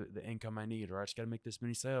to get the income I need, or I just got to make this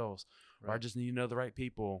many sales, or I just need to know the right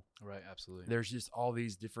people. Right, absolutely. There's just all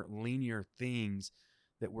these different linear things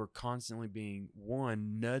that we're constantly being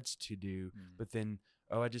nudged to do, but then,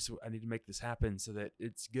 I need to make this happen so that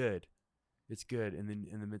it's good. It's good. And then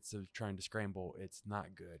in the midst of trying to scramble, it's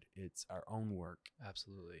not good. It's our own work.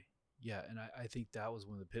 Absolutely. Yeah. And I think that was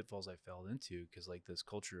one of the pitfalls I fell into, because like this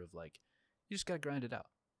culture of like, you just got to grind it out.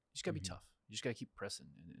 You just got to be tough. You just got to keep pressing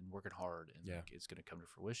and working hard, and like, it's going to come to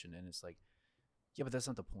fruition. And it's like, yeah, but that's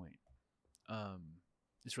not the point.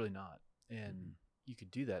 It's really not. And you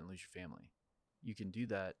could do that and lose your family. You can do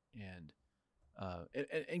that and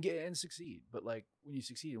succeed. But like, when you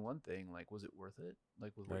succeed in one thing, like, was it worth it?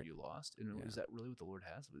 Like, with what you lost? And is that really what the Lord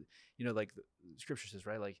has? You know, like the scripture says,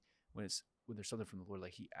 right? Like when there's something from the Lord,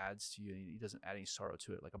 like he adds to you, and he doesn't add any sorrow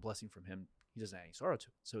to it. Like a blessing from him, he doesn't add any sorrow to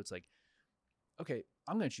it. So it's like, okay,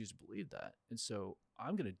 I'm going to choose to believe that. And so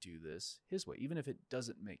I'm going to do this his way, even if it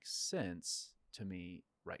doesn't make sense to me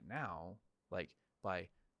right now, like by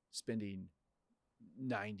spending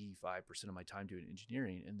 95% of my time doing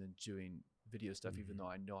engineering and then doing video stuff, even though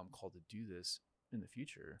I know I'm called to do this in the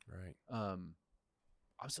future. Right.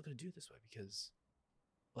 I'm still going to do it this way, because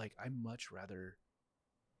like, I much rather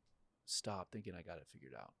stop thinking I got it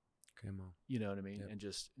figured out. Come on. You know what I mean? And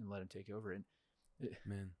let him take over. And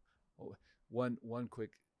man, one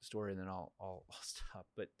quick story, and then I'll stop.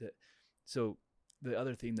 But so the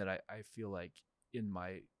other thing that I feel like in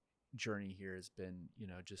my journey here has been, you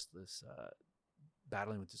know, just this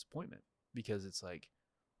battling with disappointment, because it's like,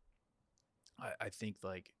 I think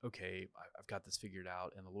like, okay, I've got this figured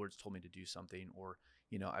out, and the Lord's told me to do something, or,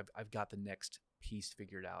 you know, I've got the next piece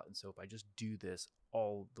figured out. And so if I just do this,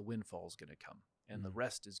 all the windfall is going to come, and the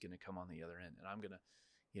rest is going to come on the other end. And I'm going to,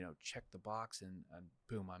 you know, check the box, and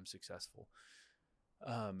boom, I'm successful.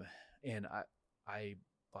 And I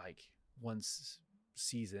like one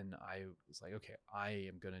season, I was like, okay,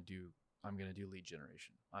 I'm going to do lead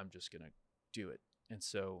generation. I'm just going to do it. And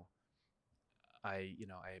so I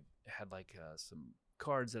had like some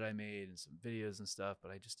cards that I made and some videos and stuff,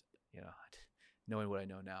 but I just, you know, knowing what I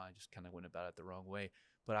know now, I just kind of went about it the wrong way.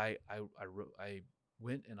 But I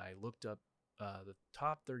went and I looked up the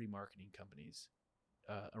top 30 marketing companies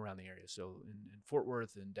around the area. So in Fort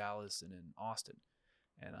Worth, in Dallas, and in Austin.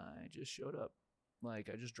 And I just showed up. Like,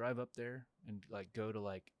 I just drive up there and like go to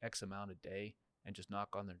like X amount a day and just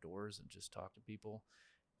knock on their doors and just talk to people.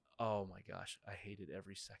 Oh my gosh, I hated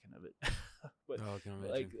every second of it. But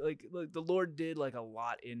like the Lord did like a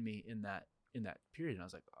lot in me in that period. And I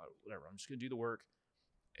was like, oh, whatever, I'm just gonna do the work,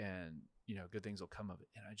 and you know, good things will come of it.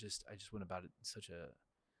 And I just went about it in such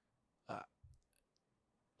a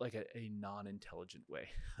like a non-intelligent way.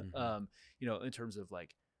 You know, in terms of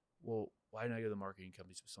like well, why didn't I go to the marketing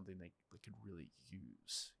companies with something they could really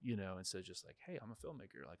use, instead of just like, hey, I'm a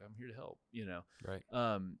filmmaker, like I'm here to help, Right.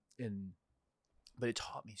 But it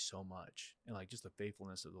taught me so much, and like just the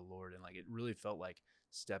faithfulness of the Lord, and like it really felt like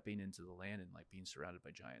stepping into the land and like being surrounded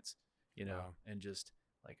by giants, Wow. and just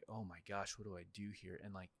like, oh my gosh, what do I do here?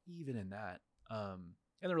 And like even in that, and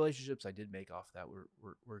the relationships I did make off that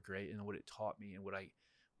were great, and what it taught me, and what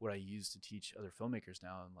I use to teach other filmmakers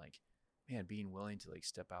now, and like, man, being willing to like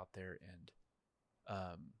step out there and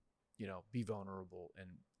be vulnerable and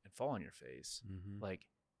fall on your face. Mm-hmm. Like,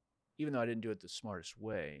 even though I didn't do it the smartest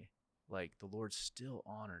way, like the Lord still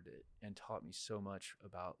honored it and taught me so much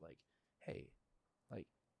about like, hey, like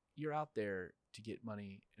you're out there to get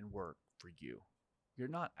money and work for you. You're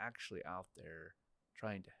not actually out there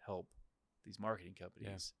trying to help these marketing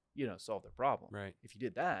companies, solve their problem. Right. If you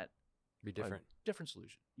did that, Be different. Different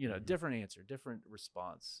solution, Mhm. different answer, different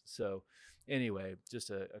response. So anyway, just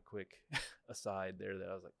a quick aside there that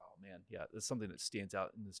I was like, oh man, yeah, that's something that stands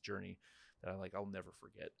out in this journey that I'll never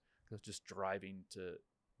forget. Because just driving to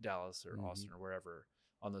Dallas or Austin or wherever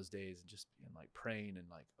on those days and just being like praying and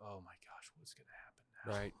like, oh my gosh, what's going to happen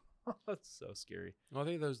now? Right. That's so scary. Well, I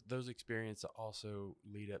think those experiences also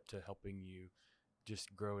lead up to helping you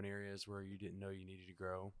just grow in areas where you didn't know you needed to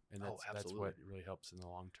grow, and that's what really helps in the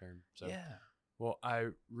long term. So yeah. Well, I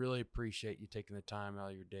really appreciate you taking the time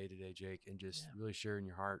out of your day today, Jake, and just really sharing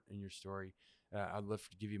your heart and your story. I'd love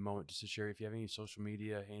to give you a moment just to share if you have any social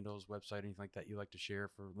media handles, website, anything like that you'd like to share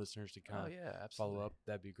for listeners to kind of follow up.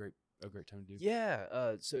 That'd be a great time to do.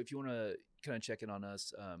 Yeah. So if you want to kind of check in on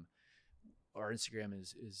us, our Instagram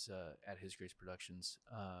is at His Grace Productions,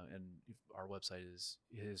 and our website is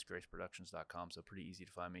hisgraceproductions.com. So pretty easy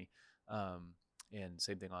to find me. And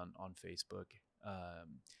same thing on Facebook.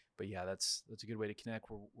 But yeah, that's a good way to connect.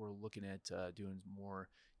 We're looking at doing more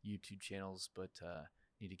YouTube channels, but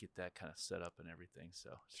need to get that kind of set up and everything.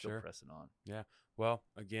 So still pressing on. Yeah. Well,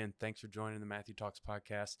 again, thanks for joining the Matthew Talks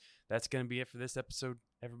podcast. That's going to be it for this episode,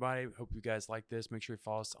 everybody. Hope you guys like this. Make sure you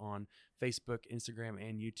follow us on Facebook, Instagram,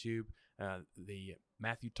 and YouTube. The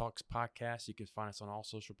Matthew Talks podcast. You can find us on all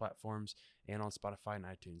social platforms and on Spotify and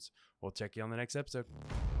iTunes. We'll check you on the next episode.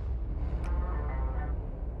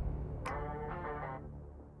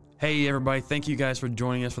 Hey, everybody. Thank you guys for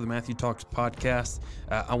joining us for the Matthew Talks podcast.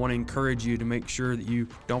 I want to encourage you to make sure that you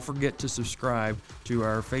don't forget to subscribe to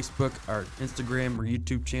our Facebook, our Instagram, or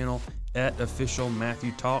YouTube channel at Official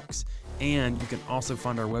Matthew Talks. And you can also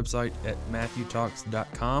find our website at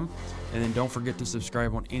MatthewTalks.com. And then don't forget to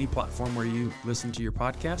subscribe on any platform where you listen to your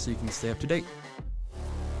podcast so you can stay up to date.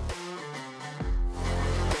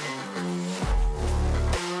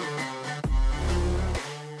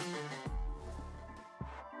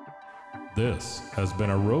 This has been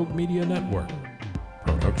a Rogue Media Network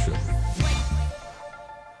production.